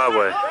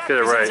Zimbabwe. Get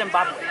it right.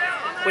 Zimbabwe,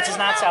 which is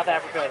not South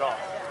Africa at all.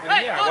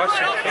 Yeah, I watched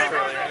him kick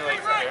earlier. He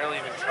like barely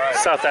even tried.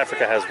 South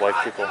Africa has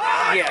white people.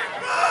 Yeah,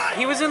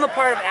 he was in the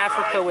part of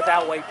Africa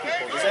without white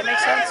people. Does that make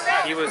sense?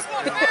 He was.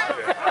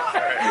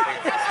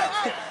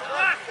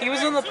 He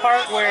was in the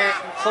part where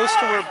close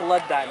to where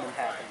Blood Diamond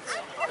happens.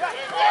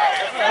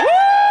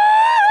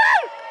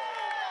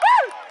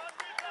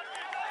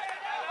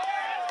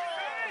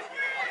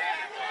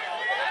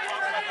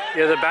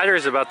 Yeah, the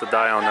battery's about to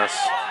die on this.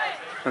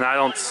 And I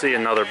don't see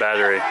another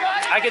battery.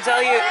 I can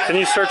tell you. Can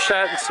you search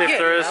that and see if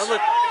there is?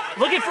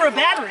 Looking for a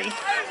battery.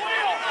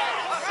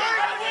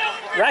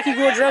 Rocky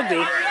Gorge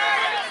Rugby.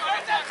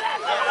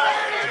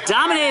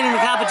 Dominating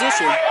the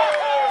competition.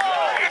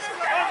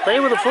 Play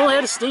with a full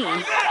head of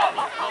steam.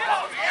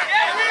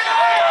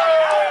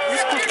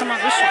 This should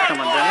come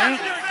undone, right?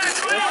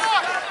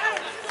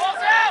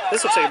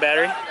 This looks like a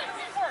battery.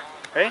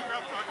 Right?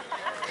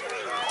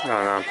 No,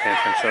 I'm paying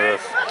attention to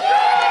this.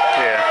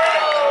 Yeah.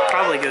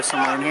 Probably goes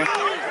somewhere in here.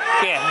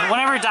 Yeah,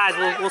 whenever it dies,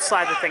 we'll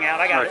slide the thing out.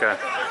 I got it.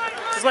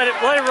 Just let it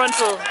run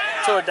till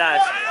it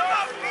dies.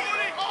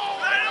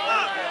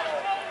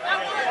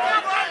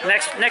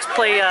 Next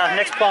play,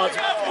 next pause.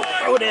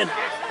 Throw it in.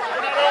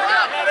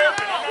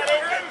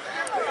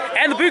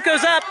 And the boot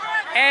goes up,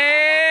 and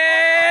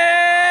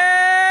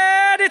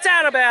it's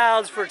out of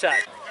bounds for a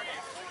tie.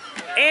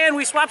 And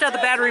we swapped out the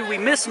battery. We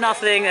missed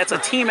nothing. That's a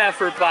team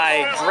effort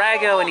by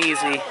Drago and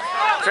Easy.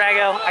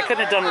 Drago, I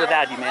couldn't have done it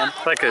without you, man.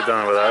 I could have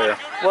done it without you.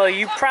 Well,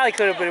 you probably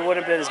could have, but it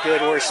wouldn't have been as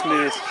good or as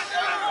smooth.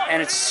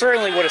 And it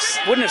certainly wouldn't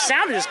have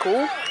sounded as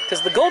cool,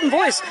 because the golden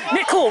voice,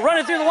 Nick Cool,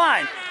 running through the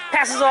line.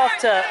 Passes off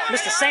to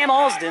Mr. Sam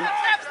Alsden.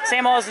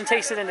 Sam Alsden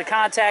takes it into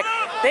contact.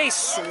 They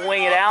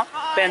swing it out.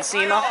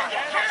 Benzema.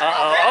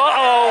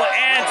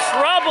 And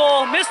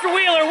trouble. Mr.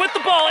 Wheeler with the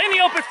ball in the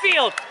open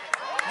field.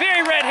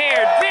 Very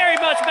red-haired, very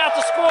much about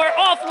to score.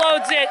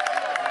 Offloads it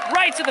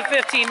right to the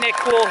 15. Nick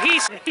Cool.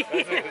 He's. You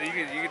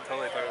can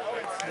totally throw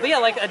it. But yeah,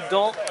 like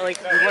adult,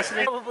 like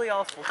listening. Probably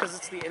awful because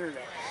it's the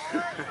internet.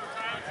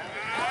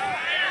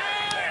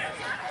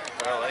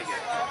 I like it.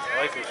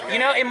 I like what You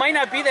know, it might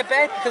not be that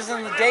bad because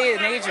in the day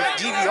and age of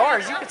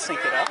DVRs, you could sync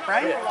it up,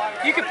 right?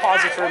 Yeah. You could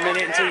pause it for a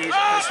minute until you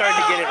start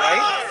to get it right.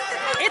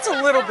 It's a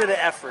little bit of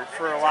effort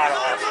for a lot of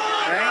us,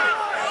 right?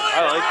 I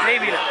like it.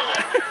 Maybe not.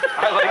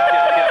 I like it,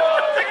 yeah.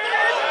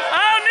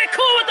 Oh, Nick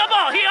Cool with the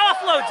ball. He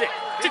offloads it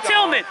to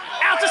Tillman.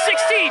 Out to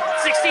 16.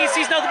 16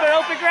 sees nothing but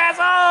open grass.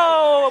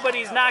 Oh, but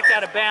he's knocked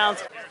out of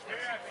bounds.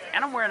 And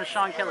I'm wearing a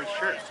Sean Kelly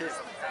shirt, too.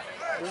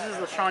 This is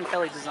the Sean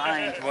Kelly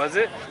design. Was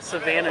it?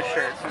 Savannah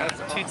shirt from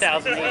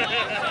 2008.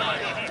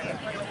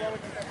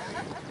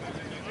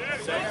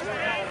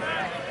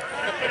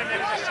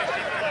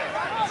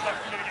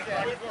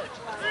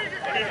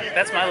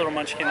 That's my little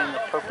munchkin in the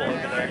purple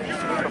over there.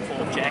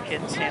 Purple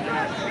jacket standing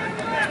up.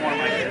 It's one of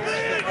my kids.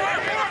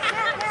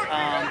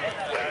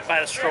 By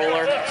the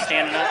stroller,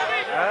 standing up.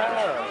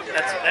 Oh.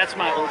 That's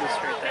my oldest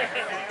right there.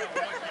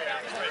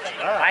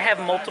 I have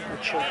multiple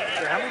children.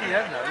 How many do you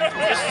have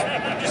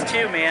now? Just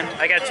two, man.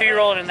 I got a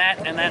 2-year-old and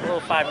that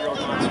little 5-year-old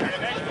monster.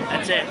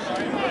 That's it.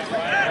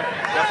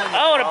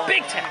 Oh, and a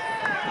big tackle.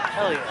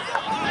 Hell yeah.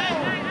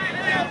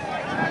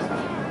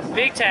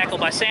 Big tackle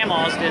by Sam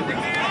Alsden.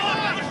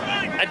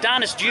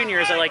 Adonis Jr.,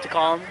 as I like to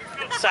call him.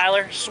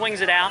 Seiler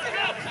swings it out.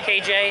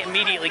 KJ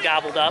immediately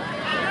gobbled up.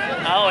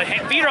 Oh,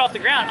 and feet are off the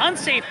ground.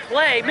 Unsafe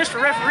play. Mr.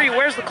 Referee,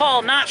 where's the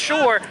call? Not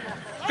sure.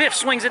 Biff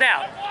swings it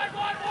out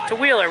to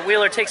Wheeler.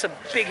 Wheeler takes a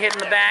big hit in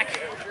the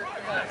back.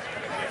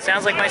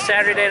 Sounds like my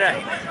Saturday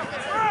night.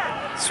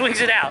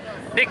 Swings it out.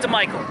 Nick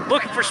DeMichael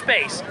looking for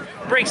space.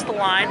 Breaks the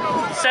line.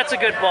 Sets a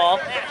good ball.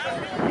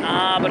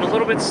 But a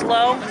little bit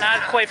slow.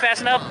 Not quite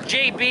fast enough.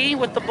 JB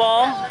with the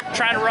ball.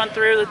 Trying to run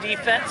through the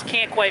defense.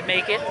 Can't quite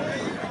make it.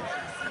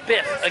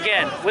 Biff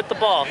again with the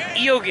ball.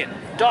 Eogan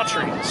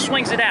Daughtry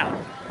swings it out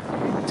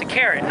to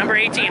Carrot, number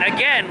 18.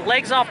 Again,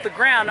 legs off the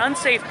ground.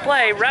 Unsafe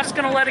play. Ref's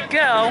going to let it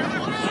go.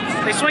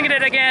 They swing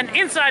it again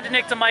inside to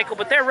Nick DeMichael,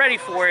 but they're ready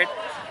for it.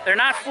 They're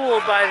not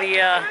fooled by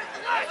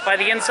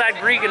the inside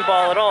Gregan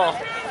ball at all.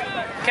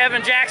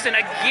 Kevin Jackson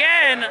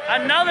again,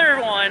 another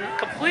one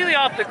completely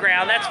off the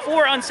ground. That's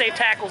 4 unsafe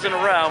tackles in a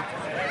row.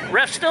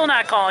 Ref still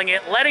not calling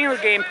it, letting the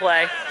game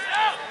play.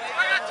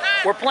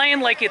 We're playing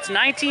like it's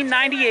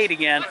 1998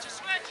 again.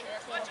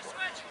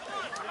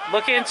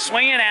 Looking,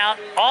 swinging out,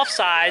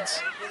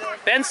 offsides.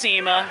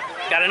 Benzema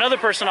got another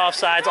person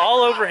offsides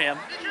all over him.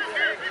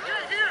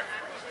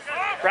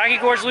 Rocky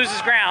Gorge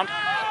loses ground.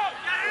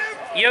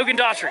 Eogan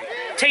Daughtry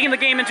taking the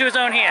game into his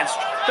own hands.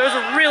 Throws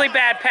a really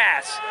bad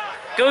pass.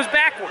 Goes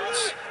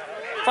backwards.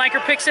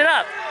 Flanker picks it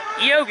up.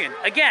 Eogan,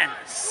 again,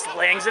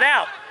 slings it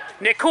out.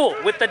 Nick Cool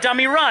with the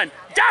dummy run.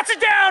 Dots it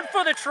down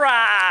for the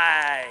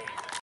try.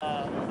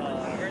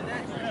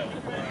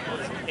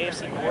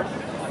 AFC North.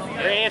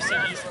 Or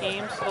AFC East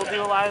games he'll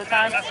do a lot of the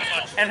time.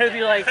 And he'll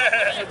be like,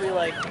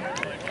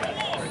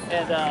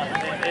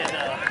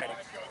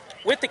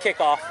 with the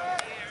kickoff,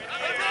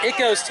 it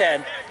goes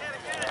 10.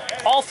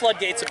 All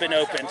floodgates have been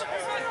opened.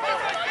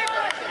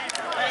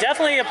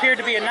 Definitely appeared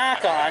to be a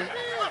knock-on.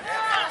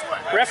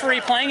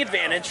 Referee playing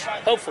advantage,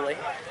 hopefully.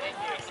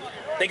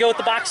 They go with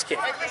the box kick.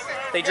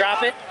 They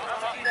drop it,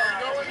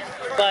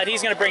 but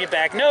he's going to bring it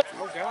back. No,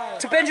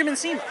 to Benjamin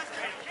Sema.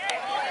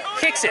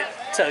 Kicks it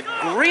to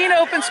green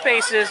open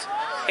spaces.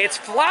 It's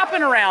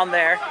flopping around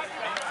there.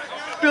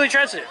 Really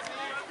tries it.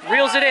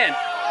 Reels it in.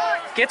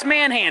 Gets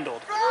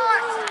manhandled.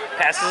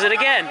 Passes it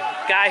again.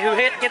 Guy who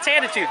gets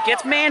attitude.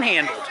 Gets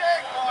manhandled.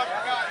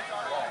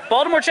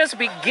 Baltimore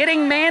Chesapeake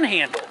getting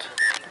manhandled.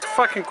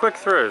 Fucking quick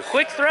throws.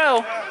 Quick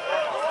throw.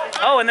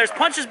 Oh, and there's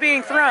punches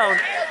being thrown.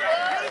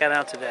 Got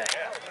out today.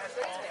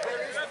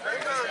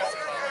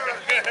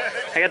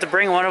 I got to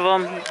bring one of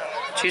them.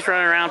 She's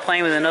running around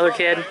playing with another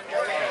kid.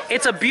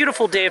 It's a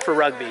beautiful day for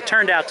rugby.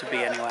 Turned out to be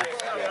anyway.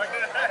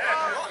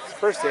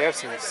 First day I've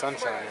seen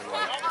sunshine in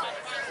like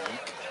a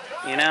week.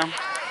 You know?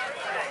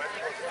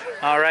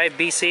 All right,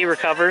 BC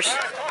recovers.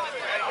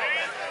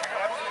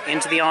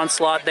 Into the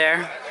onslaught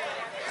there.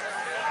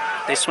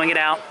 They swing it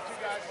out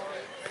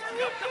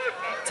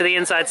to the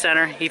inside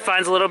center. He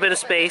finds a little bit of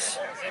space.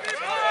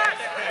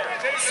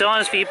 Still on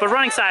his feet, but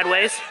running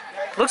sideways.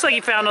 Looks like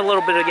he found a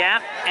little bit of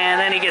gap, and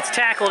then he gets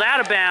tackled out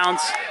of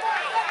bounds.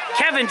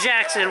 Kevin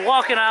Jackson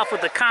walking off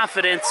with the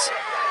confidence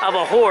of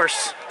a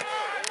horse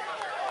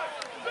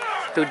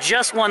who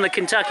just won the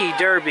Kentucky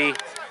Derby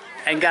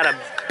and got a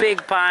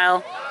big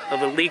pile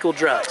of illegal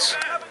drugs.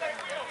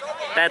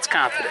 That's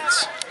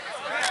confidence.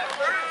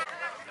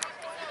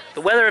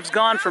 The weather has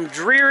gone from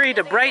dreary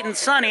to bright and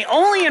sunny.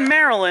 Only in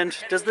Maryland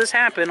does this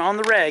happen on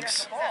the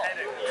regs.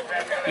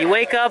 You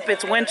wake up,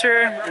 it's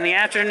winter. In the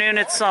afternoon,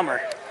 it's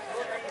summer.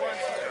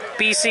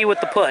 BC with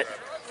the put.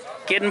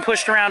 Getting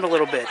pushed around a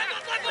little bit.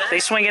 They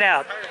swing it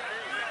out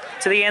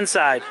to the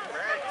inside,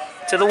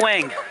 to the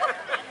wing.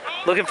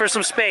 Looking for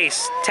some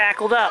space.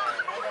 Tackled up.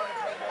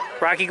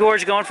 Rocky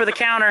Gorge going for the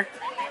counter.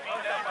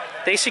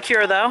 They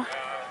secure, though.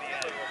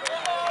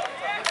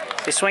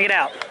 They swing it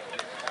out.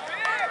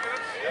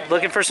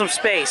 Looking for some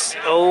space.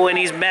 Oh, and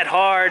he's met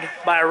hard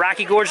by a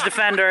Rocky Gorge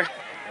defender.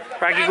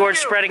 Rocky Gorge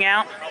spreading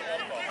out.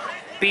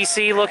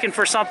 BC looking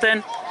for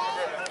something.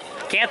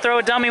 Can't throw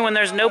a dummy when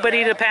there's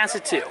nobody to pass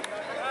it to.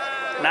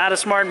 Not a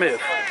smart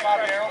move.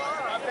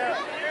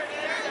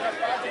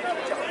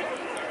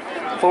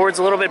 Forward's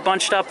a little bit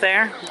bunched up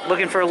there.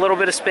 Looking for a little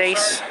bit of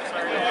space.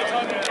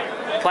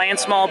 Playing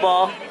small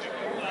ball.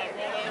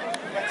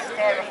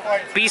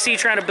 BC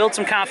trying to build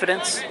some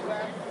confidence.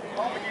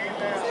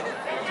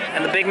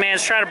 And the big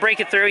man's trying to break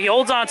it through. He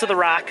holds on to the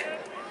rock.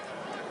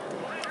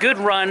 Good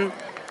run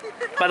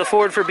by the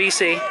forward for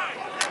BC.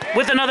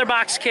 With another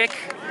box kick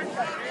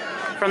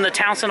from the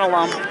Townsend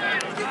alum.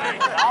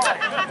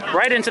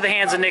 Right into the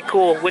hands of Nick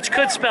Cool, which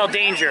could spell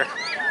danger.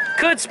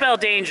 Could spell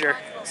danger.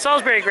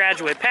 Salisbury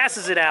graduate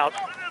passes it out.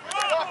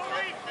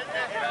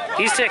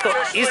 He's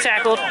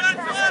tackled.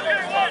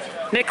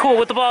 Nick Cool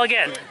with the ball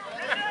again.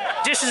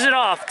 Dishes it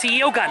off to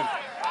Yogan.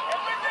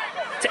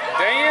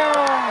 Damn!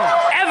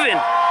 Evan!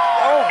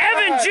 Oh,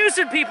 Evan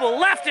juicing people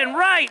left and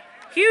right.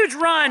 Huge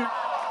run.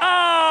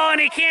 Oh,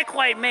 and he can't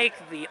quite make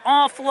the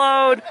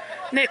offload.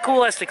 Nick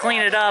Cool has to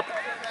clean it up.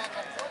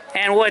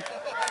 And what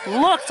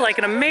looked like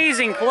an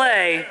amazing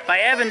play by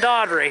Evan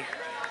Daughtry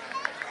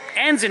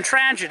ends in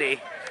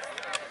tragedy.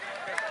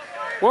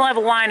 We'll have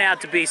a line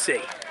out to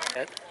BC.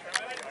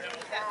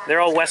 They're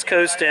all West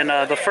Coast, and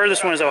the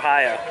furthest one is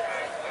Ohio.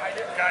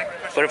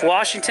 But if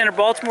Washington or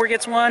Baltimore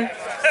gets one,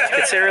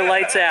 consider it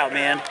lights out,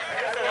 man.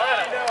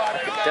 I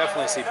could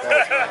definitely see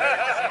Baltimore.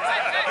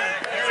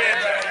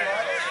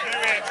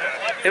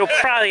 It'll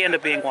probably end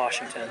up being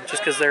Washington,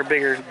 just because they're a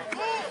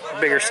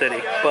bigger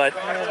city. But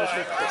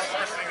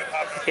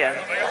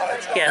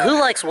yeah, who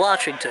likes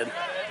Washington?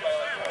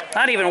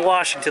 Not even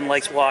Washington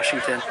likes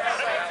Washington.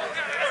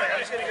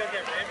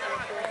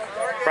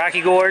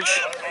 Rocky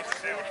Gorge.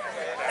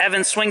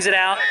 Evans swings it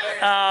out.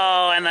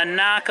 Oh, and the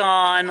knock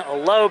on, a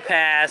low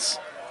pass.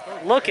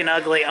 Looking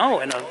ugly. Oh,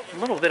 and a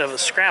little bit of a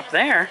scrap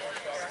there.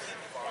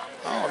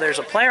 Oh, there's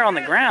a player on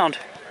the ground.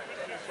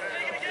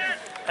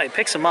 Oh, he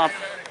picks him up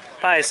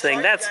by his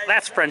thing.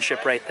 That's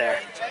friendship right there.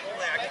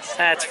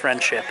 That's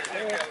friendship.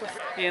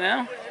 You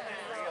know?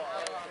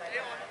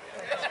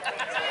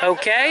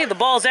 Okay, the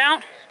ball's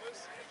out.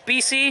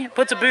 BC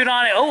puts a boot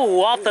on it.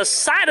 Oh, off the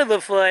side of the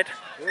foot.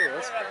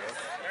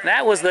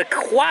 That was the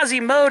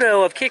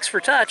Quasimodo of kicks for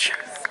touch.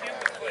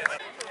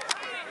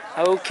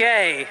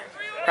 Okay.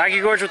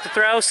 Rocky Gorge with the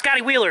throw.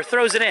 Scotty Wheeler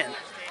throws it in.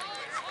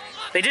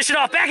 They dish it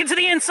off back into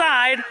the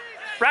inside.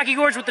 Rocky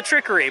Gorge with the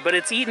trickery, but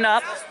it's eaten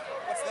up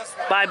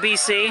by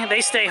BC.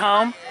 They stay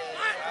home.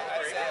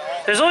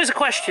 There's always a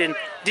question.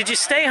 Did you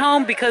stay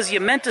home because you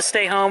meant to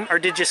stay home, or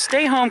did you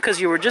stay home because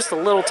you were just a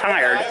little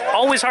tired?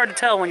 Always hard to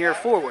tell when you're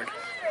forward.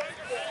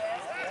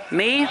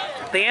 Me,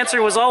 the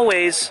answer was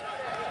always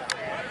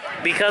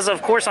because,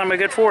 of course, I'm a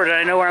good forward and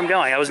I know where I'm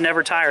going. I was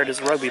never tired as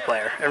a rugby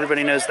player.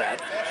 Everybody knows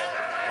that.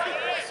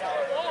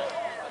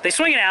 They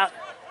swing it out.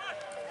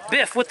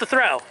 Biff with the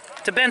throw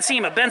to Ben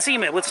Sema. Ben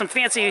Sema with some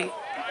fancy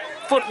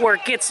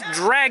footwork gets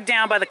dragged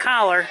down by the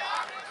collar.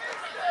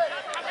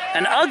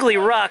 An ugly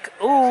ruck.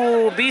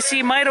 Ooh,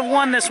 BC might have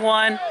won this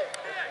one.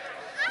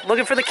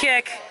 Looking for the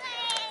kick.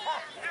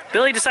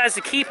 Billy decides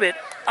to keep it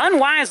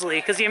unwisely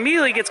because he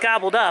immediately gets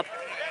gobbled up.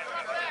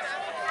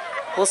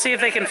 We'll see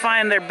if they can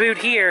find their boot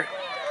here.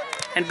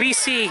 And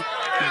BC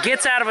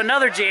gets out of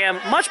another jam.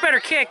 Much better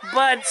kick,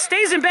 but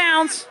stays in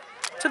bounds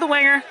to the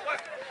winger.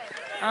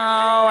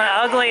 Oh, an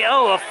ugly,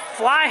 a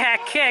fly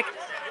hack kick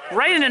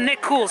right into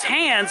Nick Cool's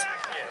hands.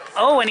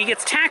 Oh, and he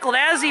gets tackled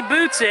as he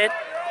boots it.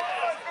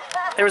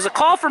 There was a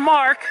call for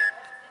mark,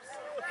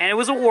 and it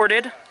was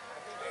awarded.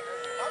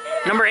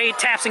 Number 8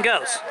 taps and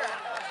goes.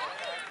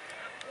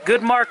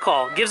 Good mark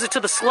call. Gives it to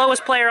the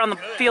slowest player on the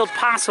field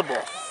possible.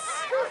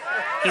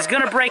 He's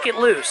going to break it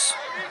loose.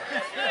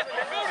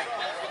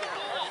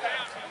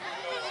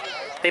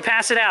 They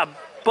pass it out.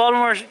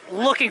 Baltimore's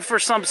looking for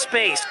some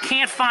space.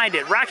 Can't find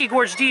it. Rocky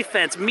Gorge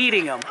defense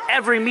meeting them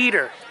every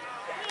meter.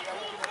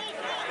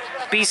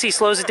 BC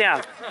slows it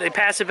down. They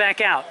pass it back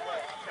out.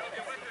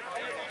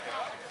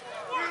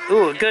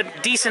 Ooh, a good,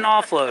 decent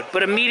offload,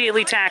 but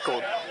immediately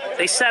tackled.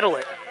 They settle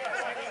it.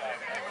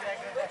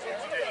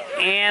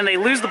 And they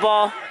lose the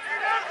ball.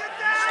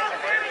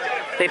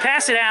 They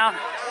pass it out.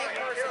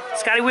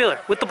 Scotty Wheeler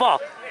with the ball,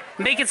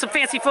 making some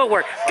fancy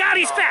footwork. God,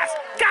 he's fast.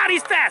 God,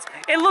 he's fast.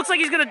 It looks like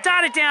he's going to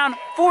dot it down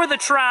for the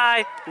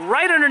try,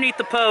 right underneath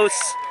the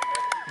posts.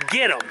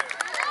 Get him.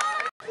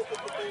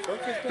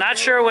 Not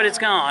sure what it's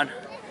gone.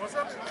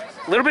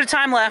 A little bit of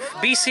time left.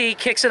 BC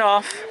kicks it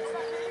off.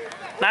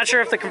 Not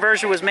sure if the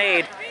conversion was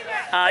made.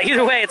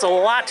 Either way, it's a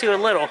lot to a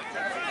little.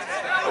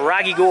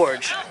 Rocky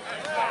Gorge.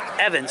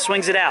 Evans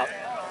swings it out.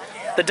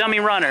 The dummy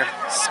runner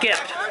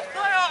skipped.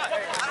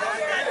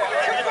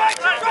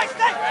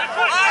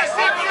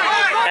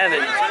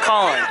 Evans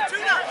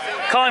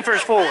calling for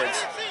his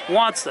forwards.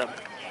 Wants them.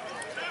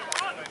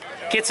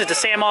 Gets it to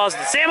Sam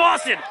Austin. Sam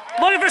Austin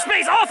looking for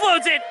space.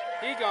 Offloads it.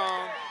 He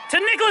gone. To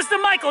Nicholas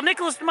DeMichael.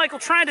 Nicholas DeMichael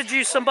trying to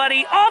juice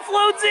somebody.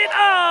 Offloads it.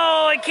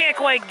 Oh, I can't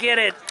quite get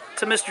it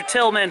to Mr.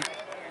 Tillman.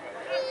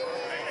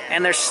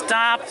 And they're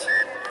stopped.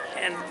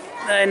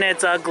 And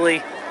it's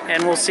ugly.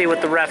 And we'll see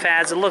what the ref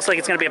has. It looks like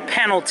it's going to be a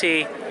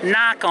penalty.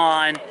 Knock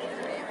on.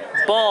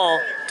 Ball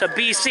to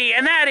BC.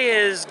 And that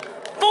is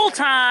full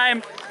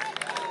time.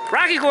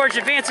 Rocky Gorge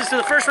advances to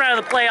the first round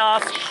of the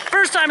playoffs.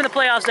 First time in the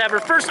playoffs ever.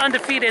 First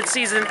undefeated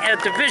season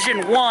at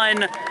Division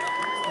I.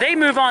 They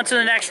move on to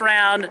the next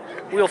round.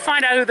 We'll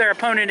find out who their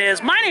opponent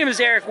is. My name is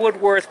Eric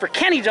Woodworth for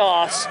Kenny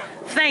Doss.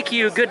 Thank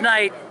you, good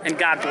night, and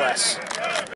God bless.